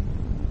flourishing.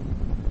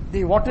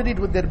 They watered it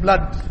with their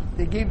blood.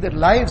 They gave their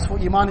lives for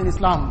Iman and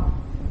Islam.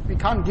 We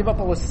can't give up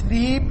our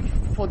sleep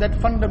for that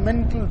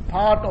fundamental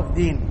part of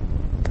deen.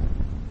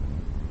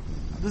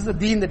 This is the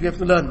deen that we have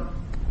to learn.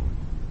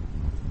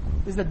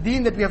 This is the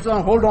deen that we have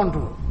to hold on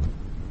to.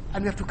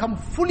 And we have to come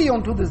fully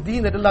onto this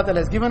deen that Allah Ta'ala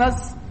has given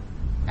us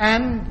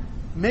and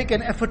make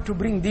an effort to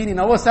bring deen in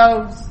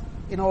ourselves,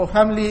 in our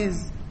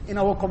families, in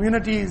our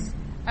communities,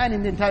 and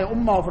in the entire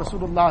ummah of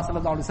Rasulullah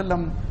sallallahu alaihi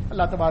wasallam.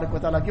 Allah tabarak wa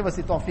ta'ala give us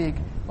the tawfiq.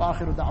 Wa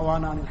akhiru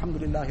da'wana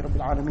alhamdulillahi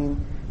rabbil alameen.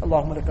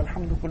 Allahumma lakal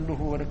hamdu kulluhu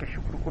wa lakal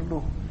shukru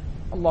kulluhu.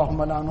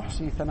 اللهم لا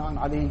نحصي ثناء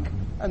عليك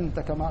أنت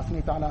كما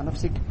أثنيت على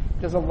نفسك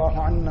جزا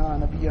الله عنا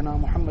نبينا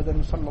محمدا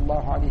صلى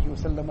الله عليه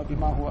وسلم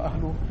بما هو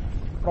أهله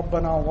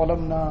ربنا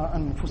ظلمنا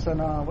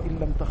أنفسنا وإن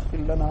لم تغفر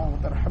لنا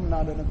وترحمنا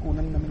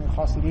لنكونن من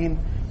الخاسرين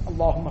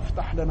اللهم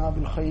افتح لنا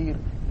بالخير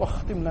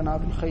واختم لنا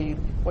بالخير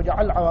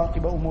واجعل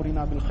عواقب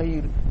أمورنا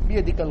بالخير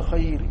بيدك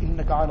الخير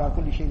إنك على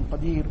كل شيء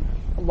قدير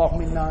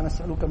اللهم إنا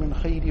نسألك من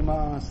خير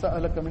ما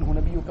سألك منه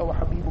نبيك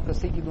وحبيبك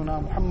سيدنا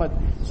محمد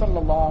صلى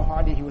الله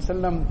عليه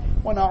وسلم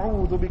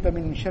ونعوذ بك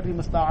من شر ما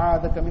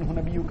استعاذك منه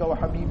نبيك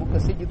وحبيبك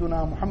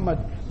سيدنا محمد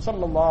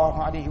صلى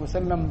الله عليه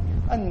وسلم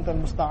أنت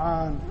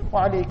المستعان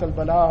وعليك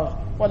البلاغ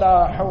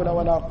ولا حول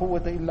ولا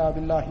قوة إلا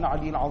بالله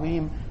العلي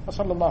العظيم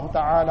وصلى الله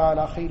تعالى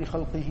على خير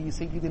خلقه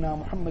سيدنا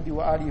محمد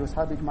وآله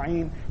وصحبه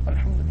أجمعين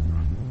والحمد لله.